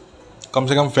करें, कम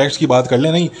से कम फैक्ट्स की बात कर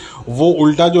लें। नहीं, वो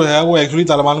उल्टा जो है वो एक्चुअली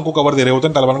तालिबान को कवर दे रहे होते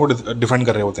हैं, तालिबान को डिफेंड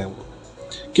कर रहे होते हैं वो,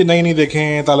 कि नहीं नहीं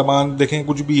देखें तालिबान, देखें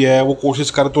कुछ भी है वो कोशिश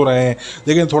कर तो रहे हैं,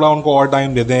 लेकिन थोड़ा उनको और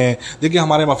टाइम दे दें, देखिए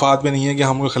हमारे मफाद में नहीं है कि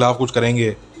हम उनके ख़िलाफ़ कुछ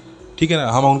करेंगे, ठीक है ना,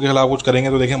 हम उनके खिलाफ कुछ करेंगे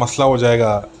तो देखें मसला हो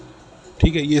जाएगा,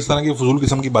 ठीक है। ये इस तरह की फजूल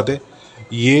किस्म की बातें,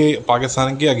 ये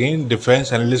पाकिस्तान के अगेन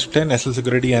डिफेंस एनालिस्ट है, नेशनल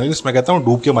सिक्योरिटी एनालिस्ट, मैं कहता हूँ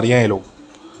डूब के मर जाएं ये लोग,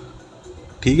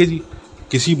 ठीक है जी।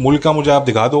 किसी मुल्क का मुझे आप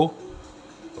दिखा दो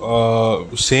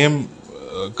सेम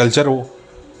कल्चर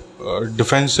हो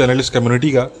डिफेंस एनालिस्ट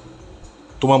कम्युनिटी का,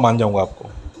 तो मैं मान जाऊँगा आपको।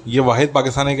 ये वाहिद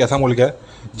पाकिस्तान एक ऐसा मुल्क है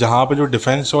जहाँ पे जो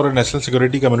डिफेंस और नेशनल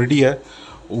सिक्योरिटी कम्युनिटी है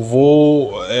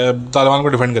वो तालिबान को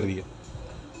डिफेंड कर रही है,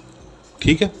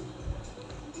 ठीक है।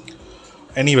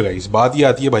 एनीवे गाइस, बात ये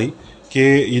आती है भाई कि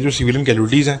ये जो सिविलियन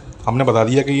कैजुअल्टीज़ हैं, हमने बता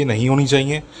दिया कि ये नहीं होनी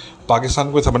चाहिए।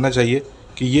 पाकिस्तान को समझना चाहिए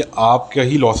कि ये आपका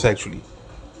ही लॉस है एक्चुअली,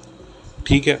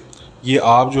 ठीक है। ये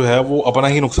आप जो है वो अपना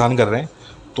ही नुकसान कर रहे हैं,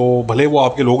 तो भले वो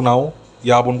आपके लोग ना हो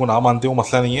या आप उनको ना मानते हो,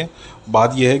 मसला नहीं है।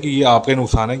 बात यह है कि ये आपका ही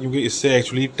नुकसान है, क्योंकि इससे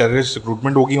एक्चुअली टेररिस्ट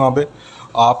रिक्रूटमेंट होगी वहाँ पे,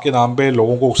 आपके नाम पे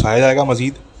लोगों को उकसाया जाएगा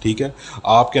मज़ीद, ठीक है।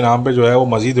 आपके नाम पे जो है वो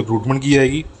मज़ीद रिक्रूटमेंट की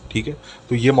जाएगी, ठीक है।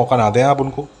 तो ये मौका ना दें आप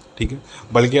उनको, ठीक है।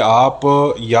 बल्कि आप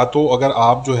या तो अगर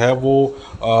आप जो है वो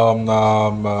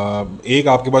एक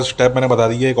आपके पास स्टेप मैंने बता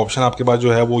दिया, एक ऑप्शन आपके पास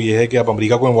जो है वो ये है कि आप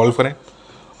अमेरिका को इन्वॉल्व करें,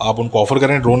 आप उनको ऑफ़र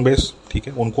करें ड्रोन बेस, ठीक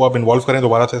है, उनको आप इन्वॉल्व करें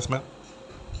दोबारा से इसमें।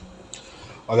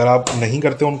 अगर आप नहीं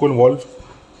करते उनको इन्वॉल्व,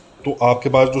 तो आपके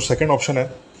पास जो सेकंड ऑप्शन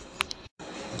है,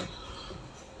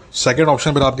 सेकंड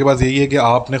ऑप्शन फिर आपके पास यही है कि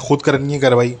आपने खुद करनी है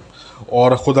कार्रवाई,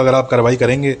 और ख़ुद अगर आप कार्रवाई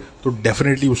करेंगे तो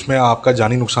डेफिनेटली उसमें आपका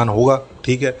जानी नुकसान होगा,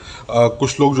 ठीक है।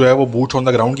 कुछ लोग जो है वो बूट्स ऑन द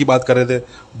ग्राउंड की बात कर रहे थे।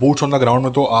 बूट्स ऑन द ग्राउंड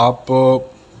में तो आप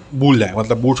भूल जाएं,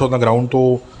 मतलब बूट्स ऑन द ग्राउंड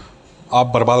तो आप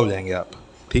बर्बाद हो जाएंगे आप,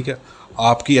 ठीक है।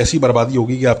 आपकी ऐसी बर्बादी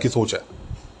होगी कि आपकी सोच है,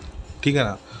 ठीक है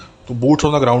ना। तो बूट्स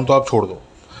ऑन द ग्राउंड तो आप छोड़ दो।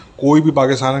 कोई भी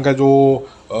पाकिस्तान का जो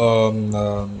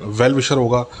वेल विशर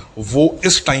होगा वो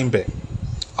इस टाइम पे,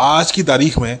 आज की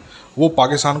तारीख में, वो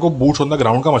पाकिस्तान को बूट्स ऑन द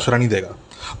ग्राउंड का मशवरा नहीं देगा।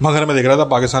 मगर मैं देख रहा था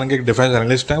पाकिस्तान के एक डिफेंस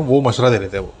एनालिस्ट हैं, वो मशवरा दे रहे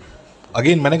थे। वो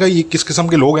अगेन मैंने कहा ये किस किस्म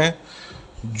के लोग हैं,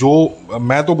 जो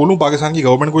मैं तो बोलूँ पाकिस्तान की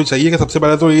गवर्नमेंट को ही चाहिए कि सबसे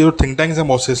पहले तो ये जो थिंक टैंक्स हैं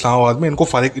बहुत से इस्लामाबाद में,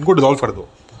 इनको डिसॉल्व कर दो,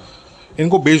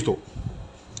 इनको बेच दो,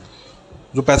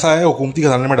 जो पैसा है हुकूमती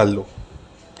खजाने में डाल दो,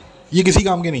 ये किसी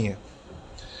काम के नहीं है।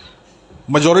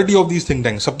 Majority of these think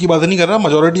tanks, सबकी बात नहीं कर रहा,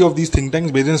 majority of these think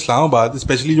tanks based in Islamabad,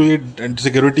 specially जो ये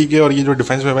सिक्योरिटी के और ये जो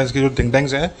डिफेंस वेफेंस के जो थिंक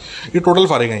टैंक्स हैं, ये टोटल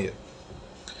फारिग हैं। ये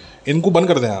इनको बंद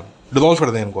कर दें आप, डिसॉल्व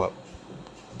कर दें इनको आप,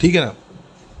 ठीक है ना।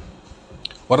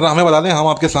 वरना हमें बता दें, हम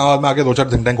आपके इस्लामाबाद में आके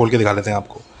 2-4 थिंक टैंक खोल के दिखा लेते हैं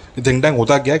आपको कि थिंक टैंक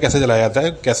होता क्या है, कैसे चलाया जाता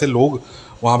है, कैसे लोग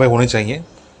वहाँ पे होने चाहिए,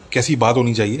 कैसी बात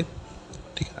होनी चाहिए,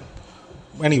 ठीक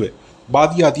है। एनीवे,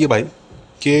 बात ये आती है भाई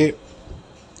कि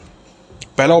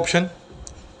पहला option,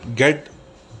 gate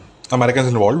American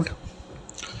involved.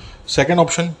 Second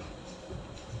option,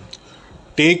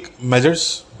 take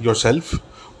measures yourself,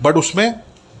 but उसमें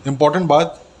इंपॉर्टेंट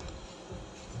बात,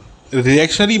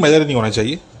 रिएक्शनरी मेजर नहीं होना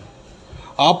चाहिए।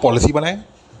 आप पॉलिसी बनाएं,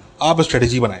 आप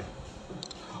स्ट्रेटजी बनाएं,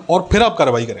 और फिर आप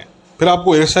कार्रवाई करें। फिर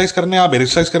आपको एयर स्ट्राइक्स करने हैं, आप एयर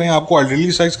स्ट्राइक्स करें, आपको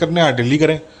आर्टिलरी स्ट्राइक्स करने हैं, आर्टिलरी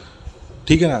करें,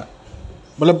 ठीक है ना।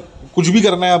 मतलब कुछ भी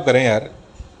करना है आप करें यार,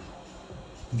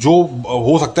 जो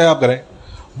हो सकता है आप करें,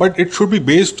 but it should be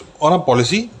based on a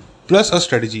policy plus a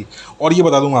strategy. और ये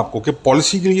बता दूंगा आपको कि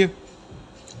पॉलिसी के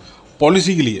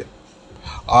लिए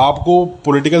आपको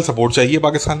पॉलिटिकल सपोर्ट चाहिए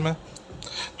पाकिस्तान में।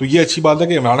 तो ये अच्छी बात है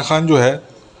कि इमरान खान जो है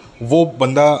वो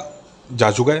बंदा जा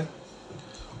चुका है,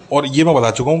 और ये मैं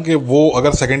बता चुका हूँ कि वो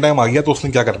अगर सेकंड टाइम आ गया तो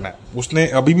उसने क्या करना है। उसने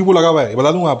अभी भी वो लगा हुआ है,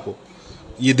 बता दूंगा आपको,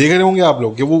 ये देख रहे होंगे आप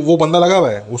लोग कि वो बंदा लगा हुआ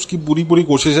है। उसकी पूरी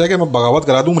कोशिश है कि मैं बगावत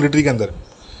करा दूँ मिलिट्री के अंदर,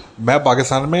 मैं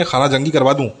पाकिस्तान में खाना जंगी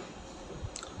करवा दूँ,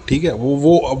 ठीक है।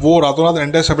 वो रातों रात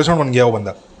एंटी एस्टेब्लिशमेंट बन गया वो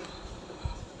बंदा,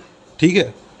 ठीक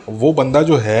है। वो बंदा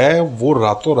जो है वो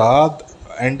रातों रात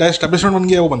एंटी एस्टेब्लिशमेंट बन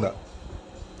गया वो बंदा।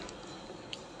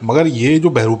 मगर ये जो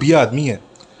बहरूपिया आदमी है,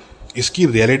 इसकी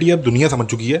रियलिटी अब दुनिया समझ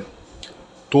चुकी है।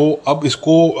 तो अब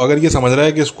इसको अगर ये समझ रहा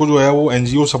है कि इसको जो है वो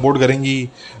एनजीओ सपोर्ट करेंगी,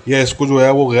 या इसको जो है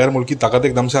वो गैर मुल्की ताकत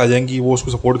एकदम से आ जाएंगी, वो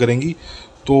उसको सपोर्ट करेंगी,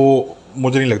 तो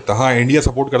मुझे नहीं लगता। हाँ, इंडिया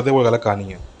सपोर्ट करते वो अलग कहानी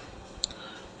है।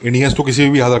 इंडियंस तो किसी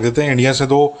भी हाथ रख देते हैं। इंडियंस ने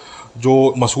तो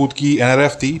जो मसूद की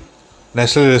NRF थी,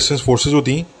 नेशनल रेजिस्टेंस फोर्सेज जो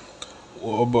थी,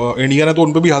 इंडिया ने तो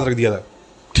उन पर भी हाथ रख दिया था,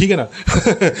 ठीक है ना।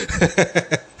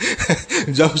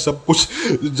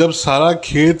 जब सारा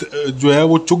खेत जो है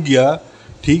वो चुक गया,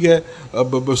 ठीक है,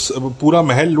 पूरा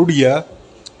महल लूट गया,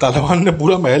 तालिबान ने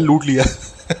पूरा महल लूट लिया।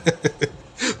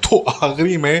 तो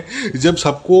आखिरी में जब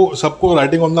सबको सबको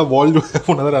राइटिंग ऑन द वॉल जो है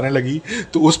वो नज़र आने लगी,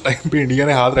 तो उस टाइम पे इंडिया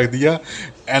ने हाथ रख दिया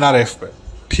एनआरएफ पे,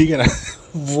 ठीक है ना।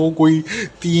 वो कोई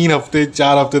 3 हफ्ते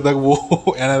 4 हफ्ते तक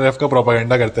वो एनआरएफ का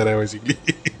प्रोपागेंडा करते रहे बेसिकली।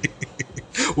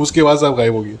 उसके बाद सब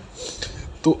गायब हो गया।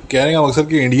 तो कहने का मकसद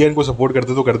कि इंडिया इनको सपोर्ट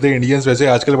करते तो करते, इंडियंस वैसे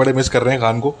आजकल बड़े मिस कर रहे हैं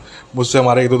खान को। मुझसे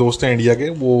हमारे 1-2 दोस्त हैं इंडिया के,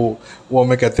 वो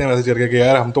हमें कहते हैं मैसेज करके कि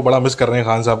यार हम तो बड़ा मिस कर रहे हैं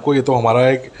खान साहब को, ये तो हमारा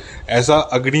एक ऐसा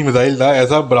अग्नि मिसाइल था,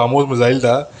 ऐसा ब्राह्मोस मिसाइल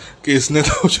था कि इसने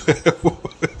तो जो है वो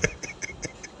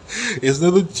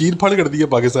इसने तो चीर फाड़ कर दिया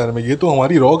पाकिस्तान में। ये तो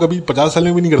हमारी रॉ कभी 50 साल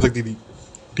में भी नहीं कर सकती थी,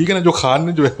 ठीक है ना, जो खान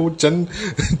ने जो है वो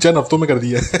चंद हफ्तों में कर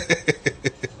दिया है।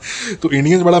 तो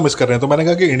इंडियंस बड़ा मिस कर रहे हैं। तो मैंने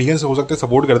कहा कि इंडियंस हो सकते हैं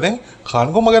सपोर्ट कर दें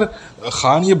खान को, मगर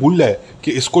खान ये भूल जाए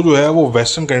कि इसको जो है वो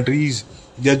वेस्टर्न कंट्रीज़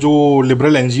या जो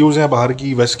लिबरल एनजीओज़ हैं बाहर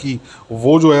की वेस्ट की,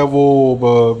 वो जो है वो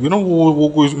वो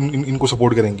कोई इनको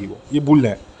सपोर्ट करेंगी। वो ये भूल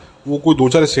जाए, वो कोई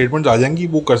 2-4 स्टेटमेंट्स आ जाएंगी,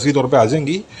 वो कर्जी तौर पे आ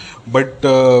जाएंगी, बट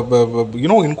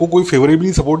इनको कोई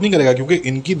फेवरेबली सपोर्ट नहीं करेगा, क्योंकि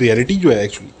इनकी रियलिटी जो है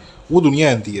एक्चुअली वो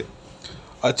दुनिया जानती है,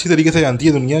 अच्छी तरीके से जानती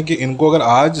है दुनिया, कि इनको अगर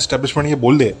आज इस्टेब्लिशमेंट ये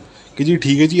बोल दे कि जी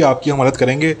ठीक है जी आपकी हम मदद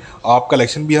करेंगे, आपका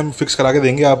इलेक्शन भी हम फिक्स करा के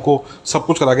देंगे, आपको सब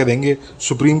कुछ करा के देंगे,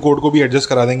 सुप्रीम कोर्ट को भी एडजस्ट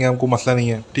करा देंगे, हमको मसला नहीं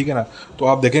है, ठीक है ना। तो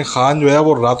आप देखें खान जो है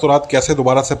वो रातों रात कैसे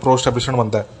दोबारा से प्रो एस्टेब्लिशमेंट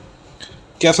बनता है,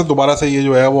 कैसे दोबारा से ये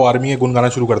जो है वो आर्मी गुन गाना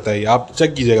शुरू करता है। आप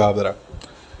चेक कीजिएगा आप ज़रा,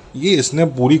 ये इसने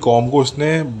पूरी कौम को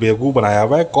इसने बेवकूफ़ बनाया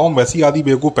हुआ है। कौम वैसी आधी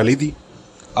बेवकूफ़ पहली थी,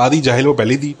 आधी जाहिल वो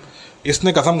पहली थी।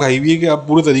 इसने कसम खाई हुई है कि अब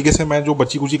पूरे तरीके से मैं जो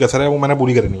बची कुची कसर है वो मैंने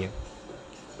पूरी करनी है,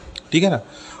 ठीक है ना।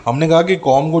 हमने कहा कि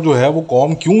कौम को जो है वो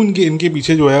कौम क्यों इनके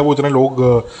पीछे जो है वो इतने लोग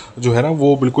जो है ना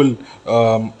वो बिल्कुल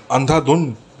अंधाधुन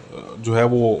जो है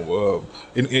वो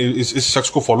इस शख्स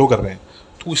को फॉलो कर रहे हैं।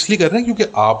 तो इसलिए कर रहे हैं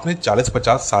क्योंकि आपने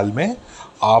 40-50 साल में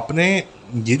आपने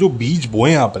ये जो बीज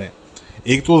बोए आपने,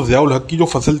 एक तो ज़ियाउल हक की जो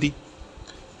फसल थी,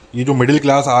 ये जो मिडिल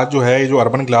क्लास आज जो है, ये जो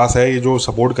अर्बन क्लास है, ये जो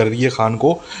सपोर्ट कर रही है खान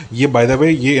को, ये बाय द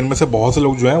वे ये इनमें से बहुत से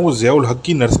लोग जो हैं वो ज़ियाउल हक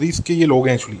की नर्सरीज के ये लोग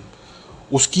हैं एक्चुअली।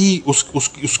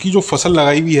 उसकी जो फसल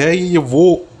लगाई हुई है ये वो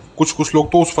कुछ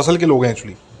लोग तो उस फसल के लोग हैं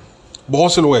एक्चुअली,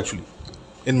 बहुत से लोग एक्चुअली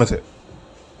इनमें से,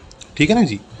 ठीक है ना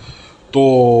जी। तो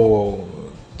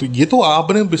ये तो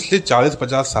आपने पिछले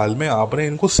 40-50 साल में आपने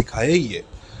इनको सिखाया ही है।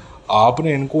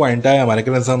 आपने इनको एंटी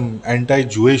अमेरिकनिज्म, एंटी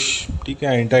जूइश, ठीक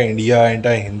है, एंटी इंडिया,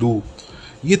 एंटी हिंदू,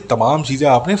 ये तमाम चीज़ें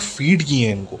आपने फीड की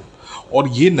हैं इनको। और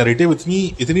ये नरेटिव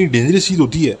इतनी डेंजरस चीज़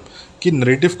होती है कि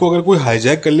नरेटिव को अगर कोई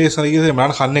हाईजैक कर ले, इस तरीके से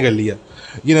इमरान खान ने कर लिया।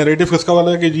 ये नरेटिव किसका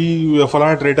वाला है कि जी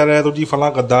फलां ट्रेटर है, तो जी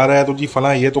फलां गद्दार है, तो जी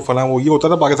फलां ये, तो फलां वो। ये होता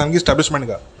था पाकिस्तान की इस्टेब्लिशमेंट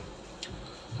का,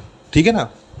 ठीक है ना।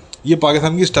 ये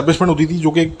पाकिस्तान की इस्टेब्लिशमेंट होती थी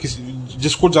जो कि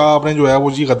जिसको चाहा आपने जो है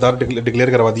वो जी गद्दार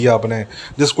डिक्लेयर करवा दिया आपने,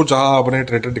 जिसको चाहा आपने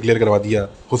ट्रेटर डिक्लेयर करवा दिया।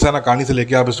 हुसैन हक्कानी से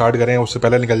लेके आप स्टार्ट करें, उससे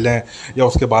पहले निकल जाएं या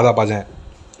उसके बाद आप आ जाएं,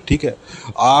 ठीक है।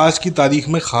 आज की तारीख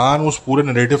में खान उस पूरे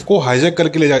नरेटिव को हाईजैक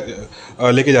करके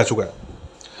लेके जा चुका है।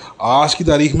 आज की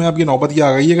तारीख में अब ये नौबत ये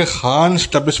आ गई है कि खान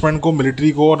स्टैब्लिशमेंट को,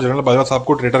 मिलिट्री को और जनरल बाजवा साहब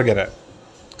को ट्रेटर कह रहा है,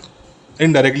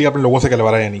 इनडायरेक्टली अपने लोगों से कहलवा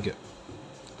रहा है। यानी कि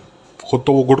खुद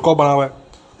तो वो गुड कॉप बना हुआ है,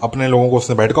 अपने लोगों को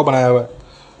उसने बैड कॉप बनाया हुआ है।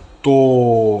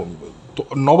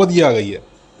 तो नौबत ये आ गई है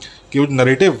कि वो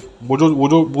नरेटिव, वो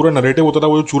जो पूरा नरेटिव होता था,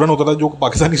 वो जो चूरन होता था, जो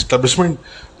पाकिस्तानी स्टैब्लिशमेंट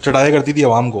चढ़ाया करती थी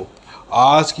आवाम को,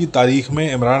 आज की तारीख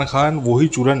में इमरान खान वही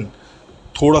चूरन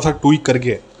थोड़ा सा ट्वीक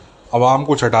करके आवाम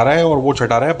को छटा रहा है, और वो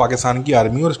छटा रहा है पाकिस्तान की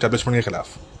आर्मी और इस्टेब्लिशमेंट के ख़िलाफ़,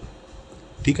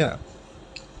 ठीक है ना।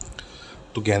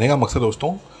 तो कहने का मकसद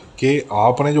दोस्तों कि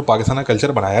आपने जो पाकिस्तान का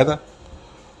कल्चर बनाया था,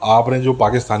 आपने जो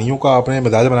पाकिस्तानियों का आपने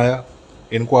मिजाज बनाया,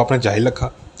 इनको आपने जाहिल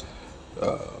रखा।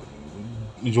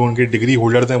 जो उनके डिग्री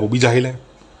होल्डर थे वो भी जाहिल हैं,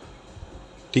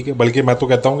 ठीक है। बल्कि मैं तो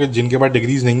कहता हूँ कि जिनके पास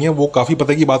डिग्रीज़ नहीं है वो काफ़ी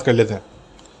पता की बात कर लेते हैं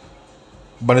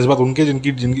बनस्बत उनके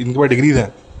जिनके पास डिग्रीज़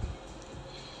हैं।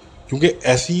 क्योंकि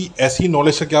ऐसी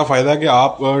नॉलेज से क्या फ़ायदा कि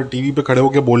आप टीवी पे खड़े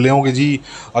होकर बोल रहे हो कि जी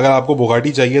अगर आपको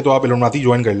बुगाटी चाहिए तो आप इल्यूमिनाती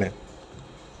ज्वाइन कर लें,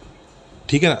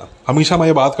 ठीक है ना। हमेशा मैं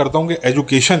ये बात करता हूँ कि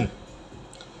education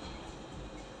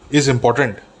is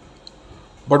important,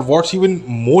 but what's even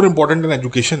more important in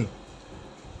education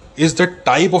is the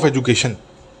type of education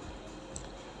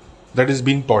that is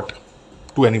being taught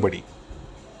to anybody.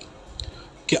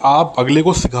 कि आप अगले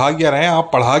को सिखा क्या रहे हैं, आप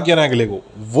पढ़ा क्या रहे हैं अगले को,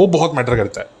 वो बहुत मैटर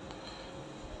करता है,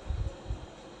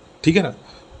 ठीक है ना।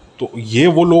 तो ये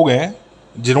वो लोग हैं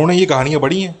जिन्होंने ये कहानियाँ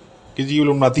पढ़ी हैं कि जी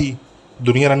इल्यूमिनाती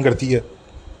दुनिया रन करती है,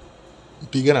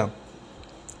 ठीक है ना।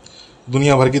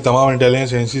 दुनिया भर की तमाम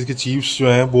इंटेलिजेंस एजेंसीज के चीफ्स जो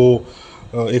हैं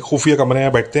वो एक खुफिया कमरे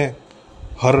में बैठते हैं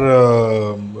हर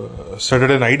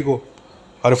सैटरडे नाइट को,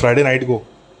 हर फ्राइडे नाइट को,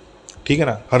 ठीक है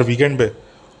ना, हर वीकेंड पे,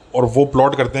 और वो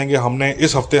प्लॉट करते हैं कि हमने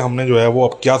इस हफ्ते हमने जो है वो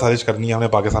अब क्या साजिश करनी है हमने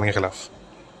पाकिस्तान के ख़िलाफ़,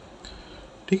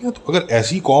 ठीक है। तो अगर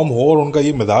ऐसी कौम हो और उनका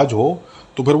ये मिजाज हो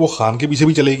तो फिर वो खान के पीछे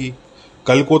भी चलेगी,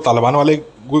 कल को तालिबान वाले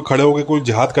कोई खड़े होकर कोई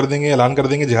जिहाद कर देंगे, ऐलान कर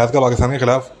देंगे जिहाद का पाकिस्तान के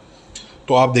खिलाफ,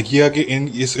 तो आप देखिएगा कि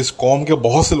इस कौम के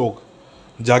बहुत से लोग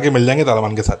जाके मिल जाएंगे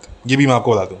तालिबान के साथ। ये भी मैं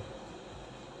आपको बता दूं,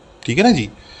 ठीक है ना जी।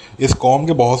 इस कौम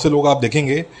के बहुत से लोग आप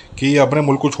देखेंगे कि ये अपने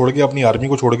मुल्क को छोड़ के, अपनी आर्मी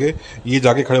को छोड़ के ये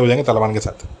जाके खड़े हो जाएंगे तालिबान के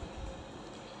साथ।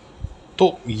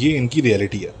 तो ये इनकी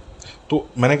रियलिटी है। तो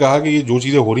मैंने कहा कि ये जो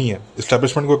चीज़ें हो रही हैं,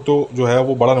 इस्टेब्लिशमेंट को एक तो जो है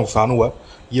वो बड़ा नुकसान हुआ,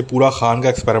 ये पूरा खान का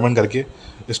एक्सपेरिमेंट करके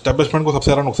इस्टेब्लिशमेंट को सबसे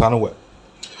ज़्यादा नुकसान हुआ है।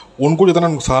 उनको जितना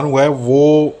नुकसान हुआ है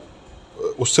वो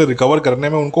उससे रिकवर करने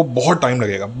में उनको बहुत टाइम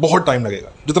लगेगा, बहुत टाइम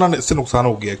लगेगा, जितना इससे नुकसान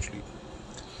हो गया एक्चुअली,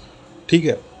 ठीक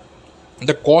है।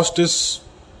 The cost is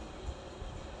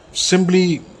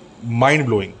simply mind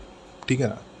blowing, ठीक है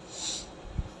ना।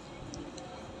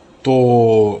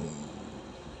 तो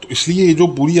इसलिए ये जो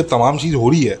पूरी ये तमाम चीज़ हो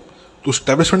रही है, तो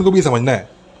इस्टेब्लिशमेंट को भी समझना है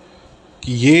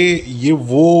कि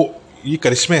ये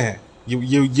करिश्मे हैं,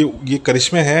 ये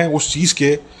करिश्मे हैं उस चीज़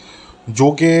के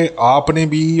जो कि आपने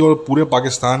भी और पूरे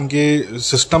पाकिस्तान के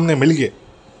सिस्टम ने मिल के,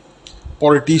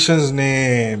 पॉलिटिशियंस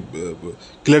ने,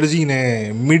 क्लर्जी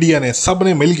ने, मीडिया ने, सब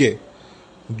ने मिल के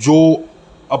जो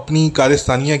अपनी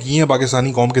कारस्तानियाँ की हैं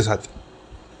पाकिस्तानी कौम के साथ,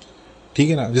 ठीक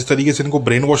है ना। जिस तरीके से इनको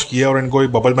ब्रेन वॉश किया और इनको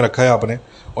एक बबल में रखा है आपने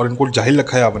और इनको जाहिल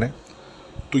रखा है आपने,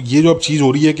 तो ये जो अब चीज़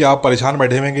हो रही है कि आप परेशान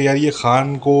बैठे हुए हैं कि यार ये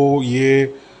खान को ये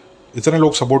इतने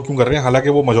लोग सपोर्ट क्यों कर रहे हैं, हालांकि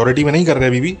वो मेजॉरिटी में नहीं कर रहे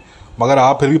अभी भी, मगर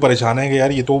आप फिर भी परेशान हैं कि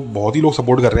यार ये तो बहुत ही लोग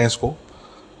सपोर्ट कर रहे हैं इसको,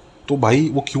 तो भाई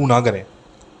वो क्यों ना करें।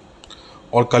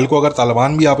 और कल को अगर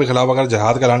तालिबान भी आपके ख़िलाफ़ अगर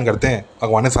जहाद का ऐलान करते हैं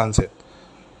अफ़गानिस्तान से,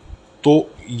 तो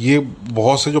ये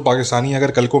बहुत से जो पाकिस्तानी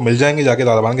अगर कल को मिल जाएंगे जाके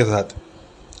तालिबान के साथ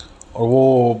और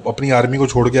वो अपनी आर्मी को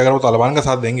छोड़ के अगर वो तालिबान का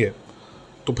साथ देंगे,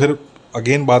 तो फिर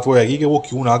अगेन बात वो आएगी कि वो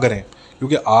क्यों ना करें,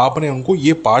 क्योंकि आपने उनको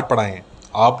ये पाठ पढ़ाए हैं,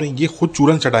 आपने ये खुद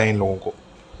चूरन चटाए इन लोगों को।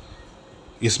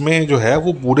 इसमें जो है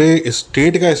वो पूरे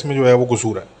स्टेट का इसमें जो है वो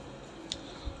कसूर है।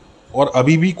 और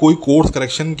अभी भी कोई कोर्स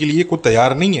करेक्शन के लिए कोई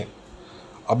तैयार नहीं है,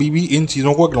 अभी भी इन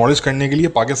चीज़ों को एक्नॉलेज करने के लिए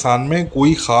पाकिस्तान में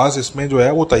कोई ख़ास इसमें जो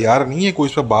है वो तैयार नहीं है, कोई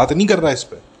इस पर बात नहीं कर रहा है इस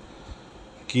पर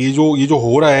कि ये जो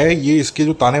हो रहा है, ये इसके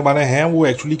जो ताने बाने हैं वो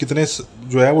एक्चुअली कितने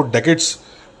जो है वो डेकेड्स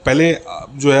पहले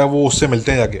जो है वो उससे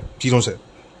मिलते हैं जाके चीज़ों से।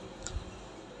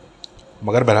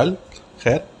 मगर बहरहाल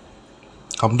खैर,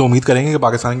 हम तो उम्मीद करेंगे कि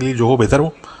पाकिस्तान के लिए जो हो बेहतर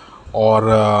हो और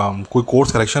कोई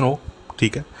कोर्स करेक्शन हो,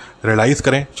 ठीक है। रियलाइज़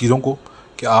करें चीज़ों को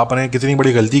कि आपने कितनी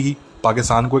बड़ी गलती की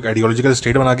पाकिस्तान को एक आइडियोलॉजिकल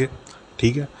स्टेट बना के,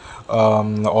 ठीक है।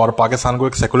 और पाकिस्तान को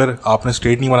एक सेकुलर आपने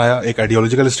स्टेट नहीं बनाया, एक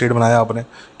आइडियोलॉजिकल स्टेट बनाया आपने,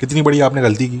 कितनी बड़ी आपने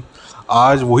गलती की।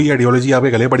 आज वही आइडियोलॉजी आपके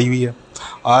गले पड़ी हुई है,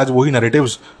 आज वही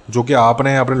नैरेटिव्स जो कि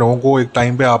आपने अपने लोगों को एक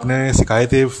टाइम पे आपने सिखाए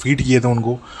थे, फीड किए थे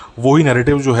उनको, वही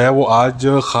नैरेटिव जो है वो आज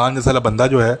खान जैसा बंदा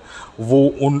जो है वो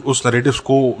उस नैरेटिव्स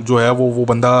को जो है वो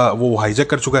बंदा वो हाईजैक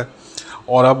कर चुका है।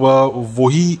 और अब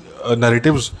वही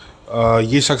नैरेटिव्स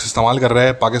ये शख्स इस्तेमाल कर रहा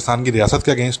है पाकिस्तान की रियासत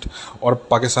के अगेंस्ट और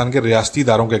पाकिस्तान के रियासती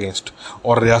इदारों के अगेंस्ट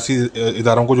और रियासी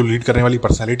इदारों को जो लीड करने वाली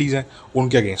पर्सनैलिटीज़ हैं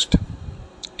उनके अगेंस्ट,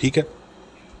 ठीक है।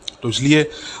 तो इसलिए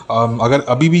अगर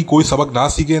अभी भी कोई सबक ना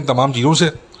सीखे इन तमाम चीज़ों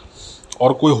से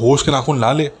और कोई होश के नाखून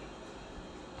ना ले,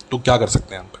 तो क्या कर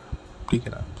सकते हैं हम, ठीक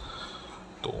है ना।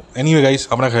 तो एनीवे गाइस,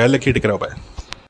 अपना ख्याल रखिए, टेक केयर, बाय।